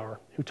school hour,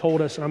 who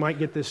told us, and I might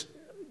get this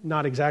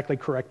not exactly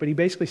correct, but he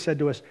basically said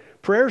to us,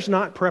 prayer's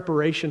not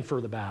preparation for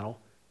the battle,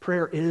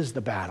 prayer is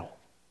the battle.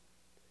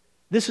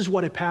 This is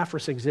what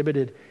Epaphras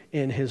exhibited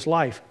in his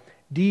life.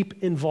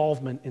 Deep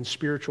involvement in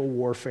spiritual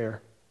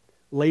warfare,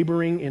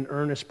 laboring in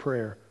earnest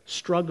prayer,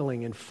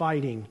 struggling and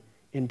fighting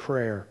in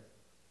prayer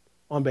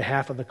on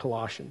behalf of the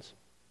Colossians.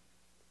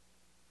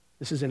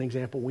 This is an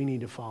example we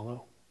need to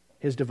follow,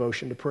 his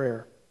devotion to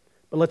prayer.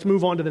 But let's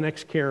move on to the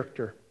next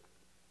character.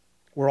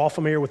 We're all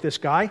familiar with this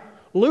guy,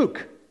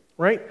 Luke,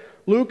 right?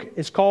 Luke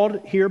is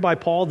called here by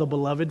Paul the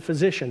beloved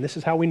physician. This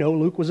is how we know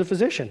Luke was a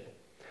physician.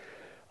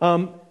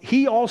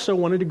 He also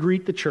wanted to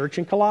greet the church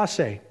in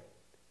Colossae.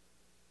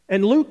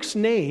 And Luke's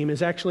name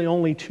is actually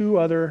only in two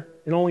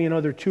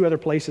other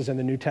places in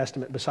the New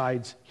Testament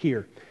besides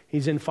here.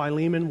 He's in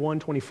Philemon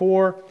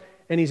 1:24,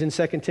 and he's in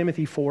 2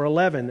 Timothy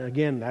 4:11.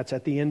 Again, that's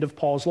at the end of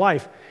Paul's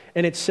life.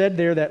 And it's said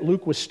there that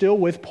Luke was still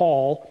with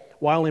Paul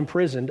while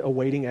imprisoned,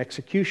 awaiting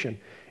execution.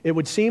 It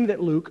would seem that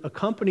Luke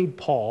accompanied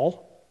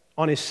Paul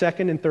on his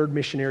second and third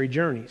missionary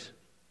journeys.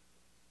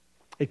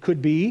 It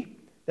could be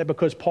that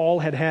because Paul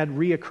had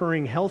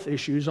reoccurring health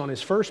issues on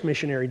his first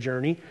missionary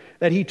journey,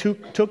 that he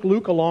took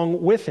Luke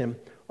along with him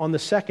on the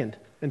second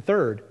and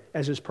third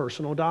as his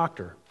personal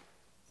doctor.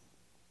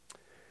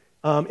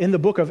 In the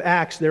book of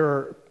Acts, there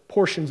are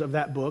portions of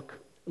that book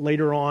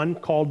later on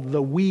called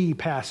the we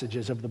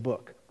passages of the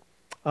book,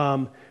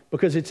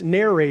 because it's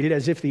narrated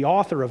as if the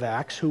author of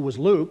Acts, who was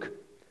Luke,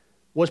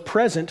 was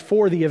present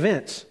for the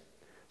events.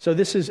 So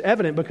this is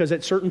evident because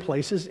at certain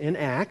places in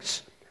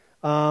Acts,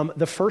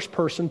 the first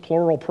person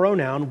plural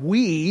pronoun,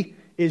 we,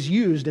 is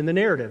used in the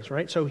narratives,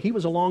 right? So he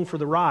was along for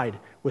the ride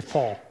with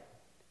Paul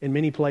in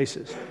many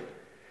places.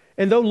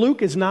 And though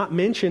Luke is not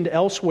mentioned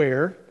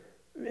elsewhere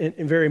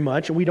in very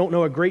much, and we don't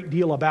know a great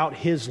deal about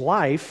his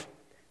life,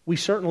 we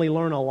certainly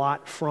learn a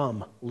lot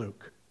from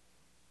Luke.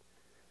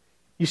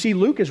 You see,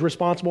 Luke is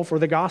responsible for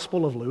the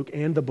Gospel of Luke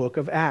and the book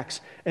of Acts.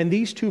 And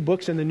these two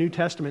books in the New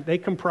Testament, they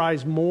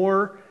comprise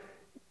more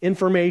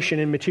information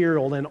and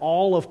material than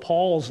all of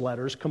Paul's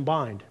letters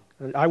combined.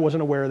 I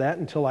wasn't aware of that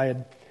until I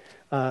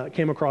had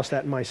came across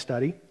that in my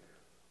study.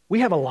 We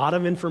have a lot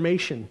of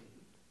information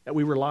that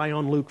we rely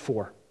on Luke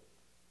for.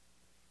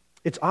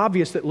 It's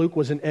obvious that Luke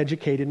was an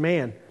educated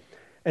man,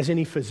 as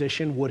any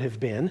physician would have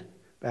been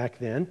back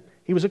then.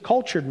 He was a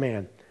cultured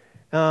man.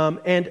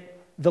 And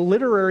the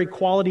literary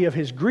quality of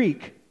his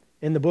Greek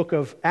in the book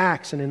of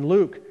Acts and in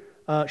Luke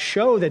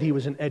show that he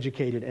was an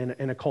educated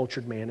and a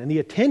cultured man. And the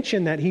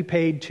attention that he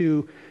paid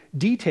to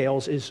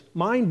details is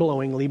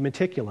mind-blowingly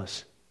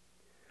meticulous.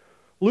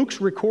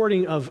 Luke's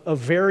recording of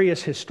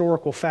various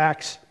historical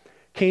facts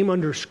came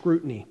under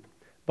scrutiny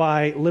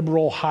by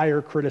liberal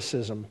higher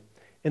criticism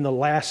in the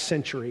last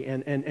century,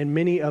 and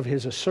many of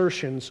his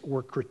assertions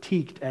were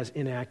critiqued as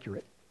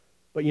inaccurate.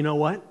 But you know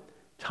what?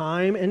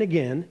 Time and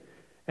again,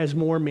 as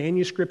more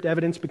manuscript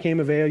evidence became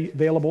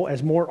available,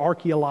 as more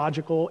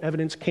archaeological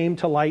evidence came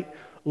to light,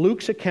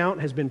 Luke's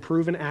account has been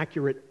proven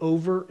accurate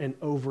over and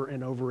over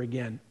and over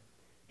again.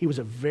 He was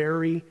a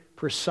very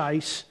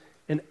precise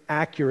and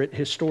accurate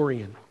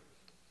historian.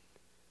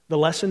 The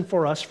lesson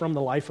for us from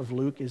the life of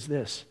Luke is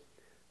this: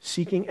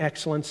 seeking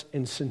excellence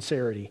and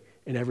sincerity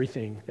in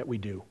everything that we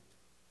do.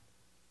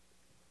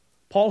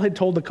 Paul had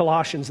told the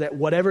Colossians that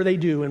whatever they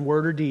do in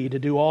word or deed, to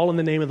do all in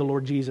the name of the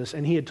Lord Jesus.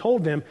 And he had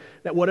told them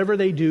that whatever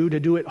they do, to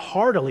do it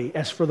heartily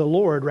as for the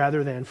Lord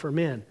rather than for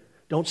men.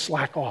 Don't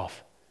slack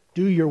off.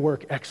 Do your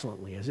work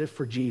excellently as if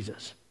for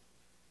Jesus.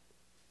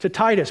 To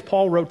Titus,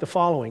 Paul wrote the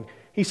following.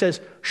 He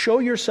says, show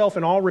yourself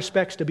in all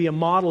respects to be a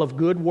model of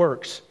good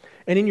works,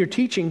 and in your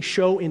teaching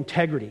show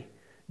integrity,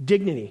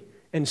 dignity,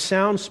 and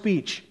sound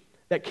speech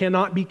that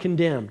cannot be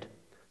condemned,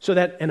 so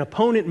that an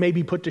opponent may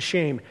be put to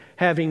shame,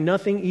 having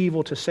nothing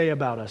evil to say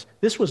about us.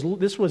 This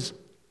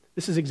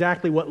is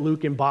exactly what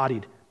Luke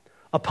embodied.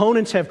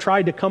 Opponents have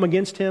tried to come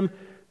against him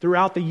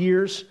throughout the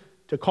years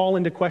to call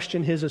into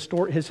question his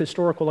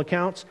historical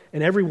accounts,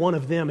 and every one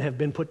of them have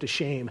been put to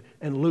shame,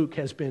 and Luke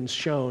has been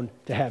shown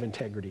to have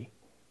integrity.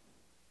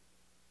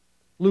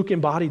 Luke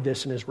embodied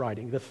this in his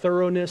writing, the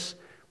thoroughness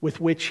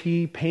with which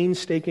he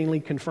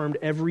painstakingly confirmed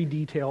every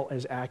detail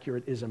as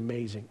accurate is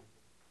amazing.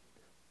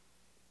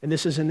 And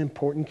this is an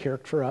important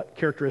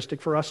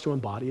characteristic for us to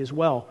embody as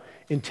well.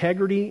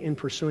 Integrity in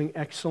pursuing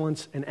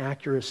excellence and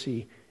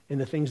accuracy in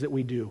the things that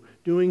we do.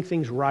 Doing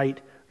things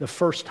right the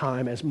first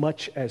time as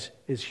much as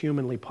is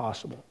humanly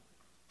possible.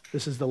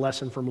 This is the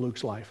lesson from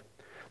Luke's life.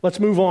 Let's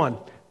move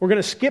on. We're going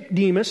to skip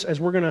Demas as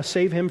we're going to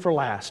save him for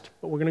last.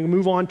 But we're going to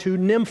move on to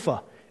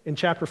Nympha in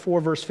chapter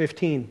 4, verse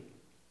 15.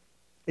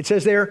 It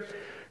says there,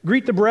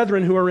 greet the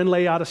brethren who are in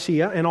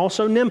Laodicea and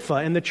also Nympha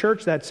and the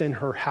church that's in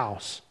her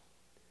house.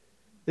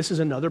 This is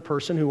another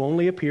person who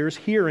only appears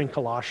here in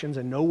Colossians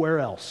and nowhere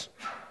else.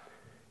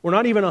 We're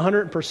not even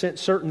 100%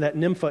 certain that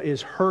Nympha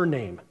is her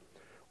name,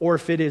 or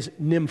if it is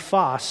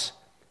Nymphos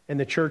and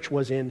the church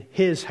was in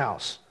his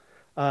house.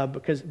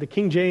 Because the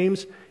King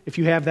James, if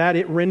you have that,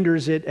 it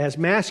renders it as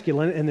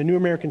masculine, and the New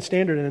American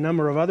Standard and a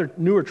number of other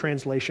newer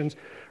translations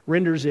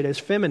renders it as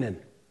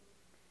feminine.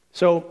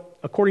 So,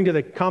 according to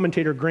the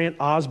commentator Grant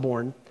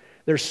Osborne,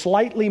 there's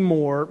slightly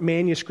more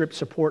manuscript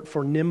support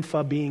for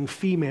Nympha being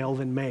female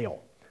than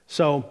male.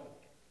 So,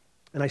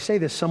 and I say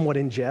this somewhat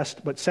in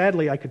jest, but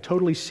sadly I could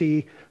totally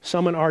see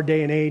some in our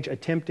day and age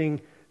attempting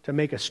to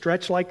make a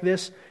stretch like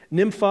this.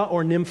 Nympha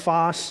or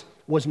Nymphos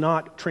was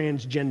not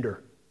transgender.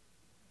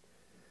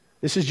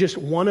 This is just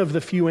one of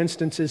the few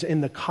instances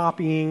in the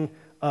copying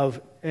of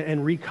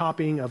and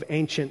recopying of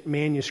ancient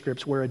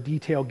manuscripts where a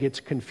detail gets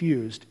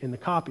confused in the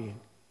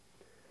copying.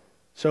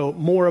 So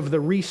more of the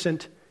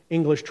recent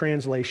English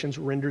translations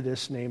render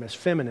this name as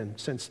feminine,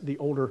 since the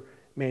older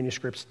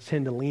manuscripts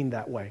tend to lean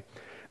that way.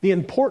 The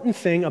important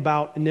thing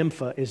about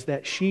Nympha is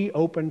that she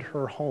opened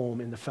her home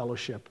in the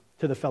fellowship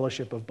to the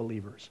fellowship of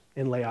believers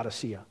in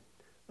Laodicea,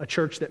 a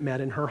church that met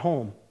in her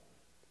home.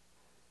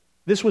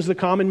 This was the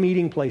common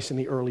meeting place in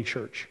the early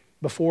church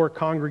before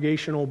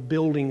congregational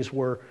buildings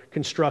were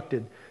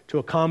constructed to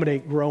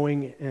accommodate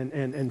growing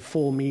and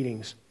full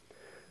meetings.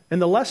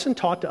 And the lesson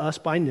taught to us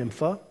by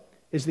Nympha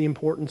is the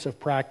importance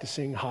of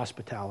practicing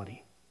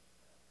hospitality.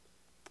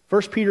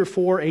 1 Peter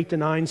 4,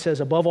 8-9 says,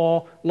 above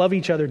all, love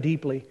each other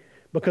deeply,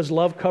 because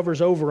love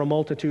covers over a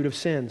multitude of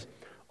sins.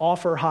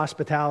 Offer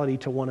hospitality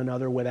to one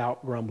another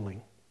without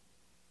grumbling.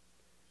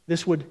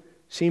 This would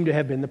seem to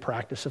have been the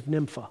practice of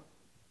Nympha.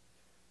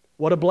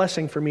 What a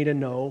blessing for me to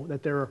know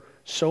that there are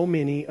so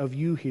many of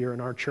you here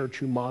in our church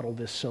who model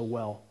this so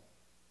well.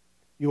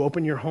 You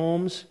open your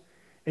homes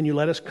and you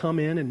let us come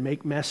in and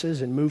make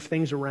messes and move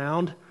things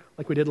around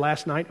like we did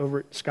last night over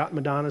at Scott and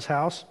Madonna's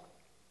house.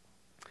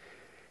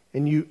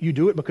 And you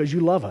do it because you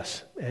love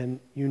us, and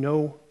you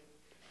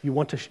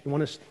want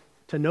us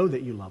to know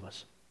that you love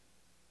us.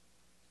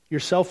 You're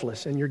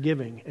selfless and you're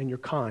giving and you're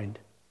kind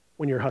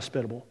when you're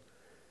hospitable.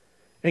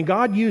 And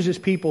God uses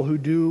people who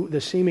do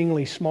the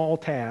seemingly small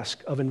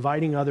task of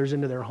inviting others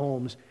into their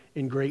homes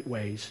in great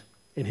ways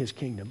in His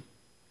kingdom.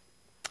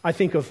 I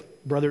think of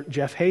Brother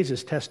Jeff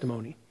Hayes'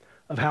 testimony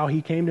of how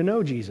he came to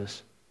know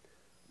Jesus.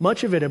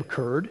 Much of it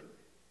occurred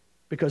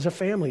because a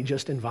family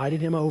just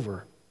invited him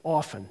over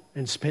often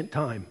and spent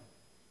time.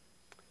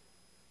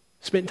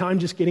 Spent time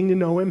just getting to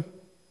know him,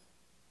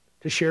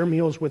 to share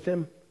meals with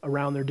him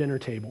around their dinner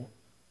table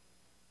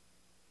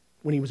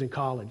when he was in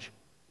college.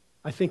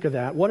 I think of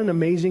that. What an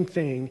amazing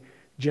thing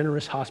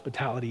generous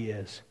hospitality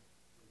is.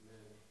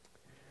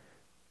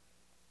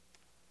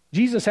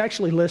 Jesus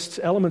actually lists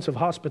elements of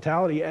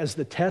hospitality as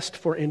the test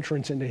for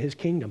entrance into His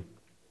kingdom.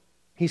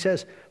 He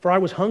says, for I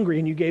was hungry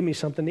and you gave me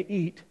something to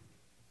eat.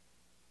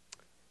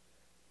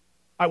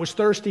 I was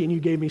thirsty and you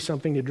gave me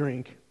something to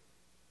drink.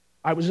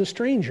 I was a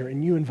stranger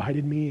and you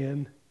invited me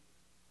in.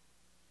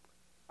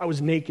 I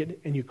was naked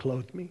and you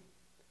clothed me.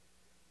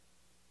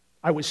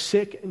 I was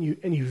sick and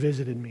you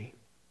visited me.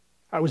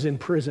 I was in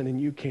prison and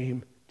you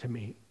came to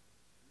me.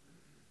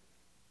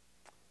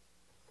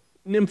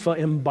 Nympha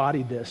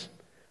embodied this.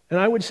 And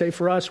I would say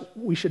for us,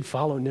 we should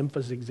follow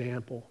Nympha's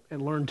example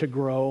and learn to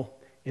grow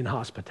in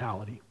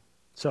hospitality.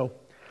 So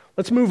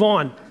let's move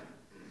on.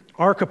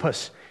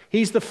 Archippus.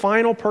 He's the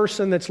final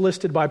person that's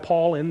listed by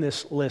Paul in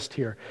this list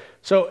here.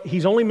 So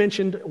he's only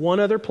mentioned one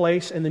other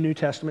place in the New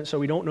Testament, so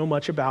we don't know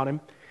much about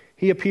him.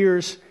 He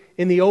appears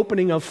in the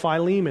opening of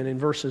Philemon in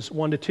verses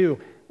 1 to 2,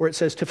 where it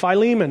says, "To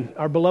Philemon,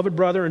 our beloved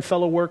brother and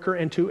fellow worker,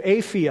 and to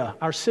Aphia,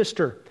 our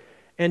sister,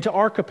 and to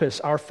Archippus,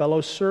 our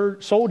fellow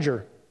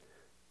soldier,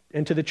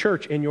 and to the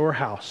church in your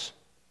house."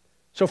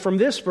 So from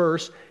this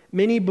verse,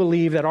 many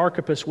believe that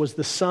Archippus was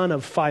the son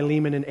of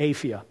Philemon and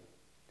Aphia.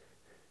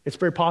 It's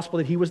very possible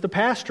that he was the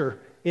pastor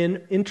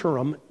in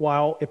interim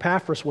while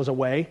Epaphras was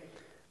away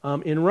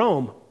in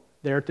Rome,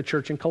 there at the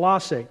church in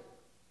Colossae.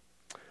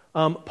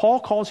 Paul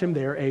calls him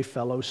there a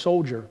fellow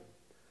soldier.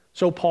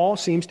 So Paul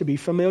seems to be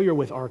familiar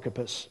with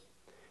Archippus.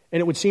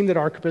 And it would seem that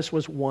Archippus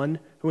was one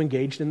who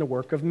engaged in the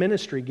work of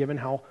ministry, given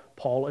how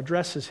Paul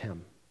addresses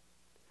him.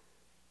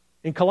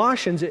 In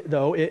Colossians,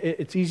 though,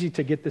 it's easy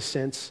to get the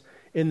sense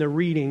in the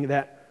reading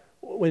that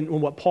when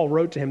what Paul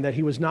wrote to him, that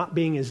he was not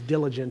being as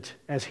diligent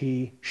as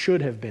he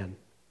should have been.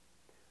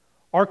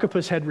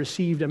 Archippus had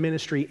received a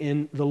ministry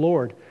in the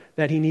Lord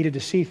that he needed to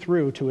see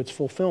through to its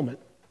fulfillment.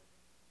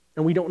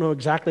 And we don't know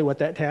exactly what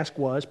that task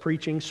was,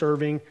 preaching,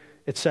 serving,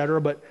 etc.,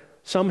 but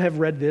some have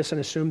read this and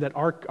assumed that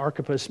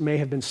Archippus may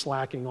have been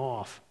slacking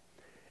off.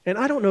 And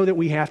I don't know that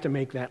we have to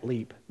make that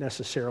leap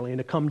necessarily and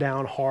to come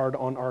down hard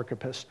on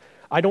Archippus.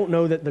 I don't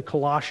know that the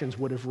Colossians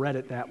would have read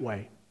it that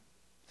way,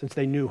 since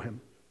they knew him.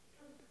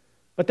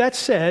 But that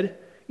said,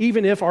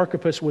 even if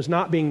Archippus was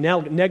not being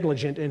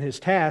negligent in his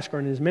task or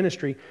in his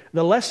ministry,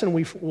 the lesson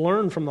we've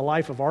learned from the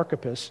life of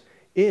Archippus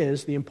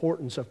is the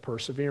importance of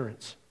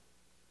perseverance.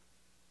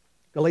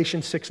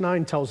 Galatians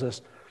 6:9 tells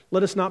us,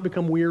 "Let us not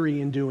become weary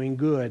in doing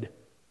good,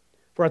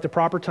 for at the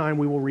proper time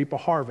we will reap a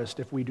harvest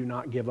if we do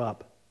not give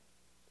up."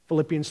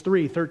 Philippians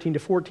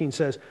 3:13-14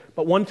 says,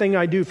 "But one thing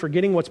I do,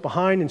 forgetting what's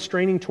behind and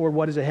straining toward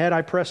what is ahead,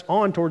 I press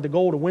on toward the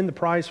goal to win the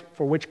prize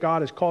for which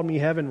God has called me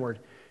heavenward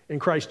in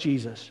Christ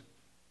Jesus."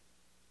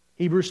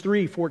 Hebrews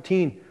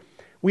 3:14,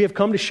 "We have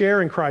come to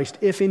share in Christ,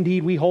 if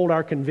indeed we hold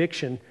our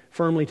conviction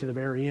firmly to the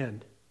very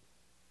end."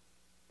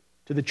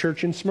 To the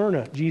church in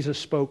Smyrna, Jesus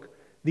spoke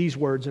these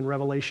words in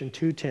Revelation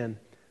 2:10,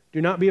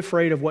 "Do not be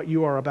afraid of what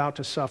you are about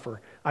to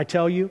suffer. I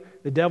tell you,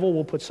 the devil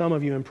will put some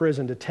of you in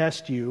prison to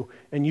test you,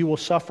 and you will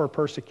suffer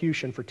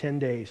persecution for 10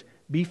 days.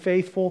 Be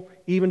faithful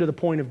even to the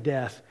point of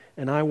death,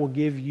 and I will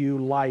give you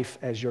life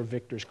as your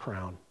victor's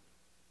crown."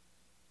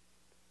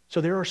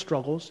 So there are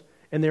struggles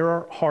and there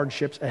are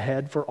hardships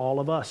ahead for all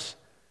of us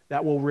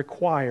that will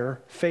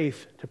require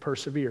faith to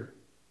persevere.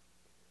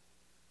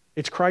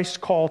 It's Christ's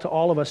call to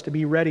all of us to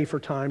be ready for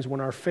times when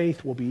our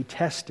faith will be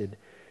tested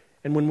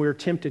and when we're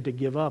tempted to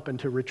give up and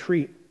to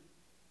retreat.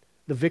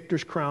 The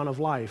victor's crown of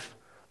life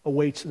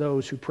awaits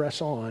those who press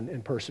on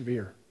and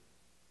persevere.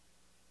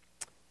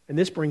 And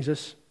this brings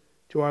us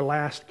to our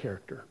last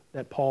character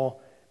that Paul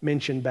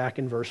mentioned back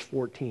in verse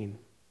 14,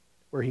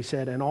 where he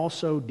said, "And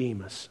also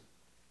Demas."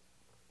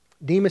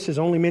 Demas is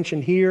only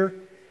mentioned here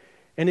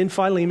and in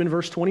Philemon,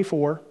 verse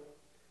 24.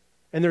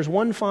 And there's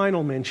one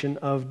final mention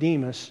of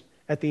Demas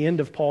at the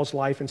end of Paul's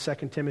life in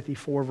 2 Timothy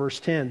 4,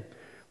 verse 10,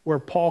 where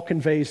Paul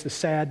conveys the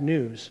sad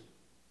news.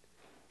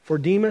 "For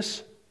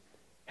Demas,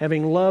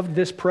 having loved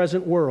this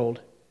present world,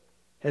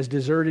 has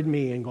deserted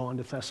me and gone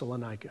to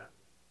Thessalonica."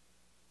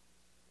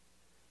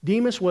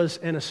 Demas was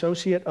an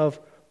associate of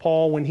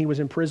Paul when he was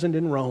imprisoned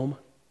in Rome.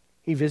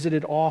 He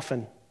visited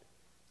often.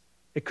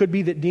 It could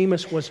be that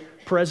Demas was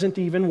present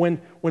even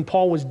when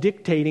Paul was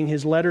dictating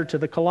his letter to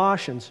the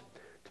Colossians,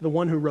 to the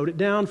one who wrote it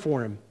down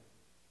for him.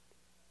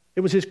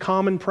 It was his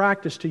common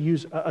practice to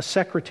use a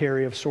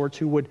secretary of sorts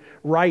who would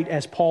write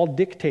as Paul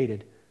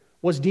dictated.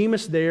 Was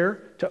Demas there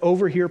to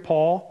overhear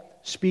Paul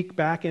speak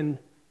back in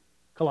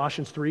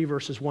Colossians 3,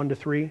 verses 1 to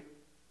 3,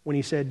 when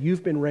he said,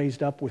 "You've been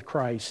raised up with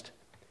Christ.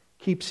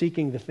 Keep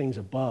seeking the things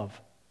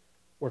above,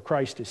 where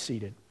Christ is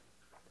seated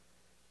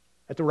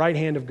at the right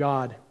hand of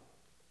God.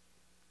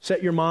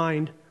 Set your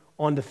mind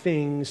on the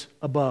things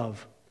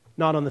above,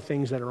 not on the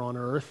things that are on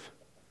earth,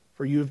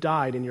 for you have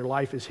died and your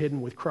life is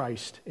hidden with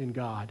Christ in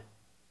God."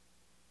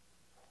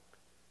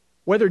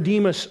 Whether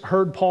Demas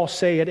heard Paul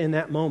say it in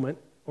that moment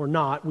or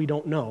not, we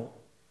don't know.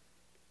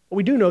 But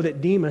we do know that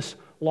Demas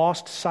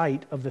lost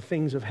sight of the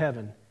things of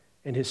heaven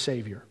and his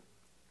Savior.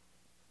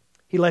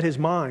 He let his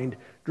mind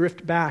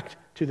drift back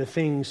to the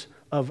things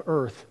of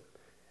earth,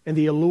 and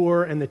the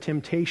allure and the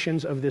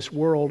temptations of this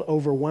world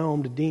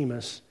overwhelmed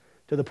Demas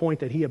to the point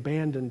that he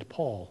abandoned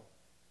Paul.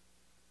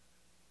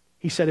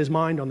 He set his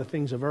mind on the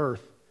things of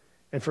earth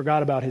and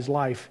forgot about his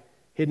life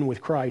hidden with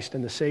Christ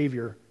and the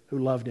Savior who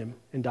loved him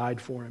and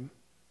died for him.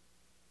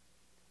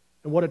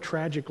 And what a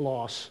tragic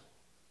loss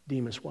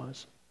Demas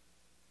was.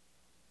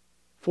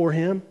 For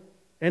him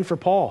and for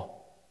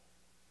Paul.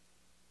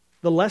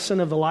 The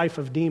lesson of the life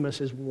of Demas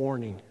is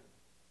warning.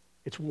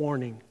 It's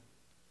warning.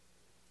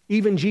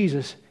 Even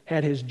Jesus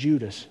had his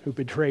Judas who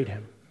betrayed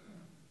him.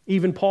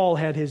 Even Paul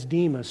had his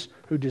Demas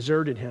who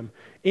deserted him.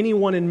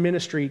 Anyone in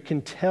ministry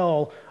can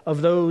tell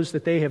of those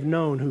that they have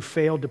known who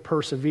failed to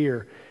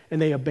persevere,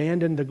 and they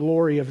abandoned the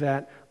glory of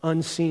that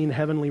unseen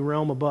heavenly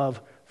realm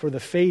above for the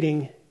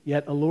fading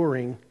yet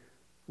alluring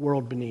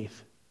world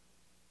beneath.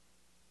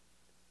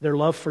 Their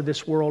love for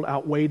this world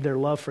outweighed their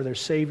love for their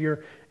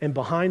Savior, and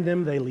behind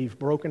them they leave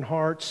broken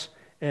hearts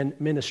and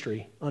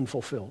ministry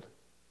unfulfilled.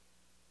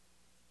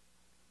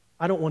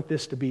 I don't want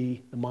this to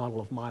be the model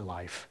of my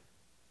life.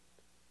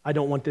 I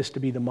don't want this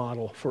to be the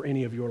model for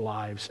any of your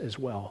lives as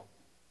well.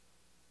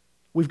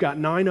 We've got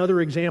 9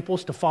 other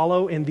examples to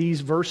follow in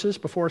these verses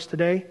before us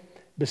today,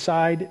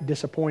 beside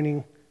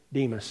disappointing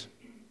Demas.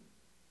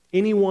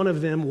 Any one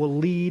of them will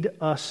lead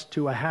us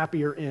to a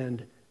happier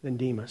end than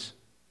Demas.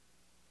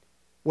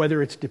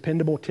 Whether it's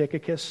dependable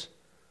Tychicus,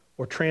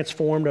 or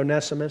transformed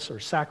Onesimus,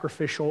 or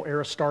sacrificial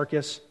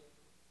Aristarchus,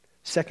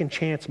 second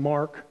chance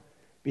Mark,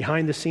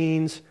 behind the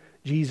scenes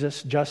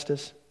Jesus,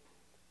 Justus,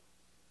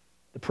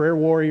 the prayer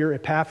warrior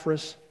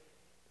Epaphras,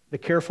 the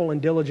careful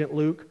and diligent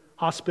Luke,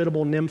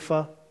 hospitable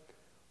Nympha,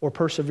 or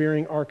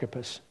persevering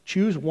Archippus.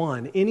 Choose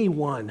one, any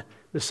one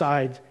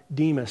besides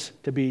Demas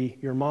to be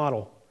your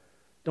model.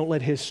 Don't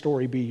let his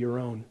story be your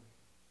own.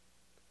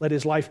 Let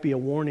his life be a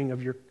warning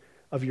of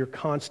your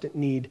constant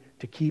need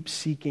to keep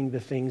seeking the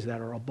things that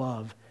are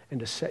above and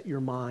to set your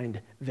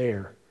mind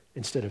there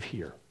instead of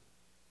here.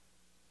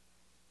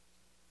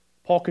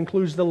 Paul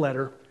concludes the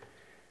letter,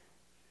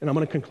 and I'm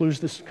going to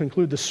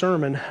conclude the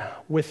sermon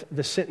with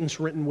the sentence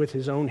written with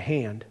his own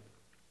hand.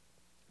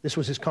 This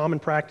was his common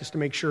practice to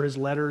make sure his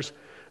letters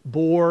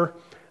bore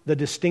the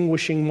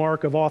distinguishing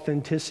mark of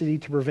authenticity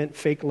to prevent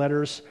fake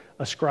letters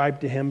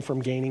ascribed to him from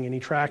gaining any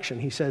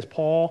traction. He says,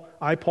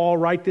 I, Paul,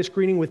 write this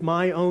greeting with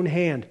my own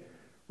hand.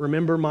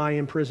 Remember my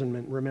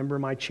imprisonment. Remember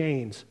my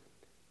chains.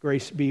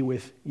 Grace be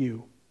with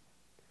you.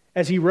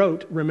 As he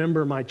wrote,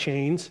 remember my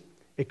chains,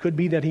 it could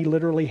be that he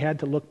literally had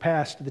to look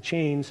past the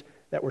chains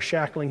that were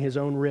shackling his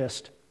own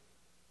wrist.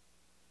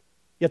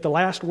 Yet the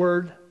last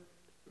word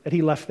that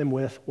he left them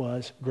with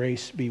was,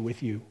 grace be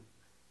with you.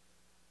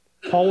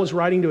 Paul was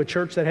writing to a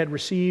church that had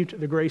received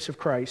the grace of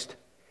Christ,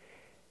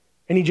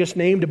 and he just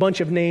named a bunch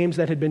of names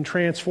that had been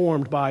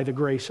transformed by the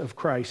grace of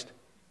Christ.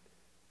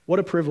 What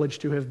a privilege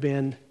to have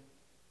been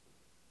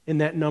in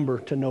that number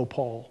to know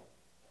Paul.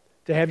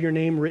 To have your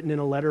name written in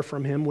a letter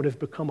from him would have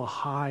become a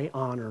high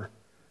honor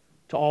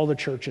to all the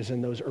churches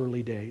in those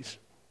early days.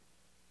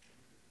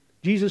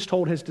 Jesus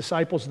told his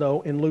disciples,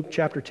 though, in Luke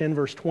chapter 10,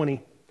 verse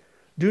 20,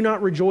 do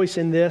not rejoice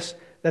in this,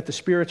 that the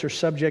spirits are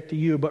subject to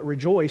you, but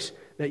rejoice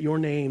that your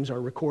names are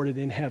recorded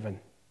in heaven.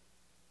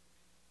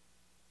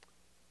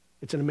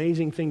 It's an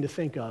amazing thing to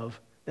think of,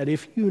 that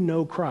if you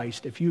know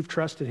Christ, if you've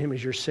trusted him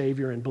as your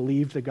Savior and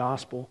believed the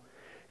gospel,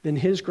 then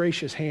his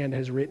gracious hand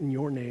has written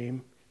your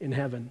name in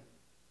heaven.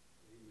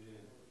 Amen.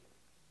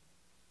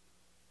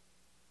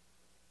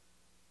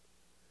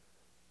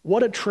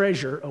 What a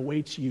treasure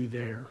awaits you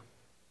there.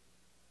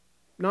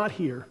 Not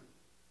here.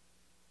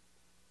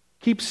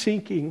 Keep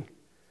seeking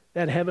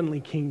that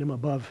heavenly kingdom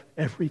above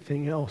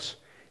everything else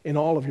in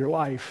all of your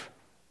life.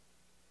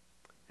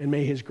 And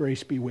may his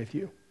grace be with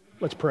you.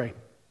 Let's pray.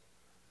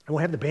 And we'll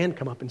have the band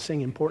come up and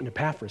sing Important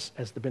Epaphras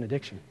as the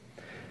benediction.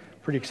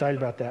 Pretty excited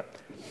about that.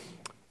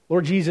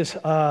 Lord Jesus,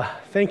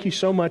 thank you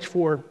so much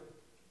for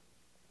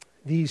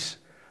these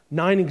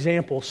 9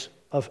 examples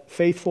of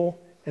faithful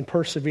and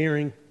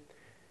persevering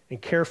and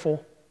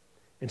careful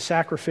and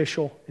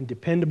sacrificial and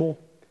dependable,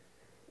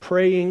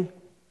 praying,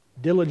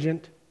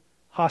 diligent,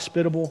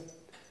 hospitable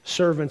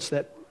servants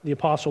that the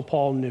Apostle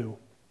Paul knew.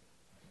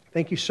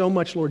 Thank you so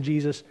much, Lord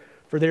Jesus,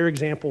 for their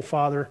example,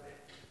 Father.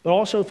 But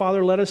also,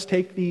 Father, let us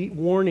take the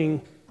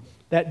warning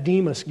that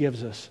Demas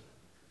gives us,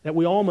 that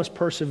we all must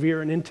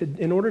persevere. And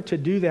in order to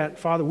do that,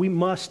 Father, we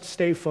must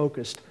stay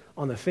focused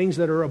on the things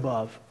that are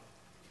above,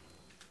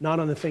 not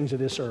on the things of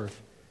this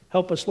earth.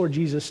 Help us, Lord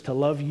Jesus, to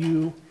love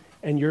you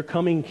and your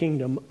coming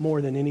kingdom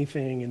more than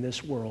anything in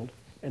this world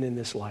and in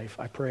this life.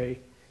 I pray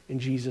in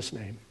Jesus'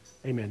 name.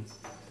 Amen.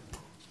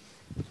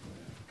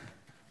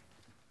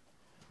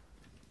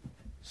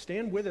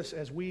 Stand with us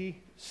as we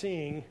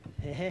sing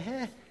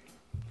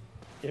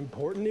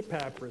Important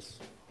Epaphras.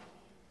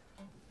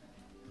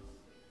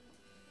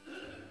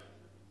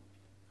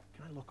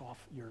 Can I look off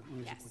your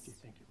music with you?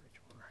 Thank you,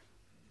 Rachel.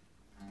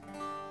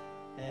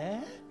 All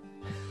right.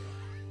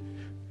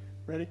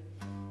 Ready?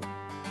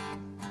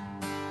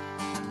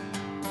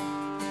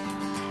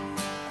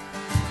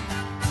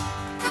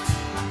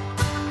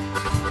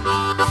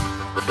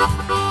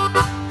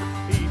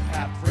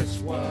 Epaphras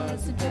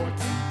was important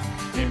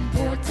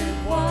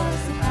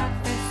was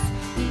Epaphras.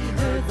 He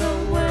heard the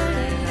word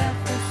in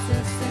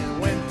Ephesus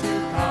and went to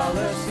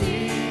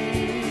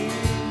Colossae.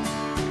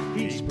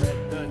 He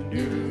spread the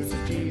news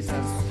of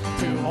Jesus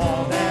to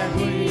all that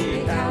he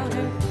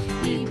encountered.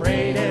 He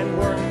prayed and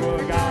worked for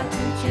God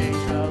to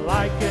change the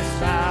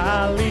likeness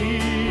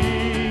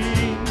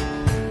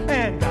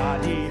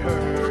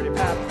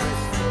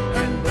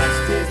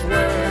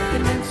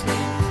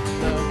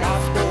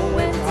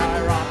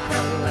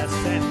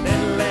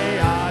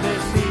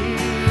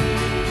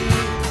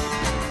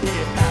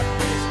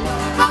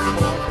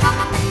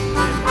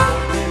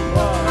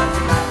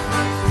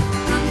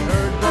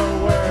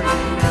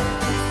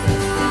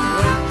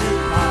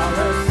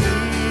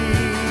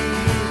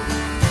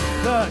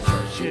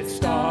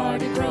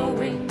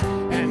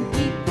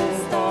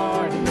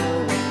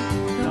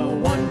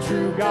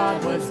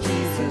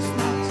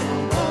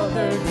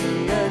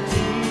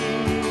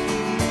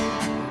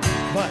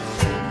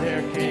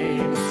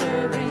name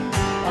stirring,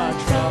 a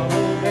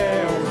trouble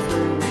there was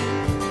brewing,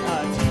 a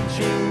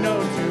teaching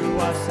known to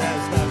us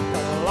as the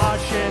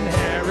Colossian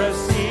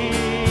heresy.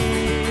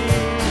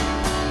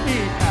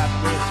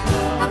 Epaphras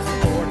was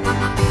important,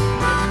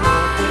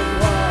 important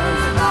was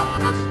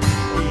Epaphras.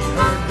 He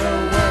heard the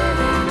word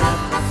in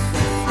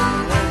Ephesus and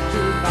went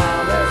to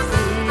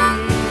Colossae.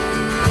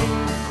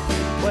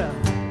 Well,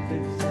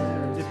 there's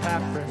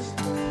Epaphras.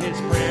 His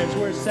prayers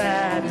were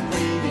sad and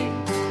pleading.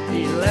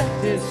 He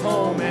left his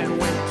home and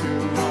went to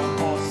Rome.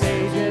 Paul's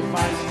sage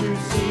advice to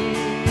see.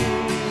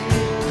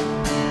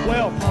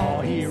 Well,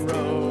 Paul, he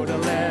wrote a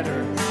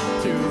letter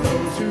to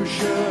those who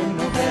should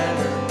know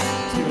better,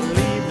 to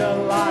leave the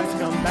lives,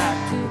 come back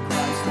to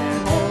Christ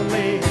and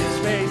only his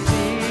face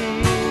see.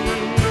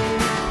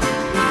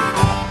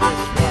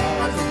 Epaphras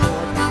was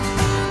important,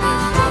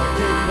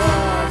 important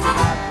was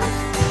Epaphras.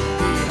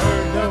 He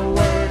heard the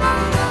word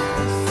in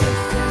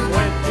Ephesus and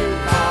went to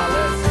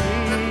Colossae.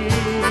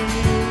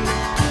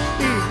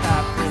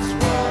 Epaphras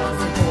was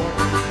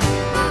important,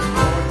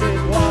 important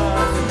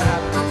was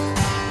Epaphras.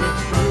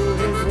 It's through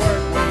his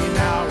work we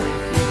now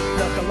refute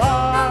the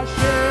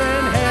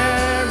Colossian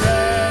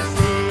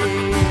heresy.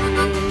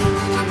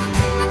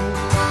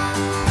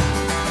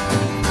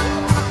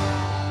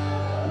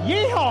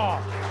 Yeehaw!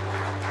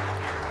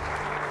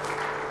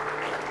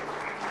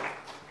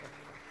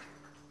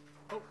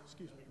 Oh,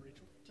 excuse me,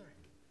 Rachel. Sorry.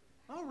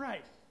 All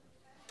right.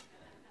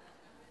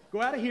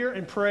 Go out of here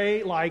and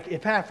pray like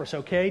Epaphras,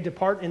 okay?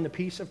 Depart in the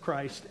peace of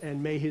Christ,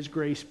 and may his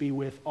grace be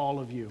with all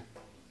of you.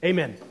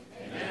 Amen.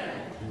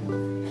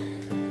 Amen.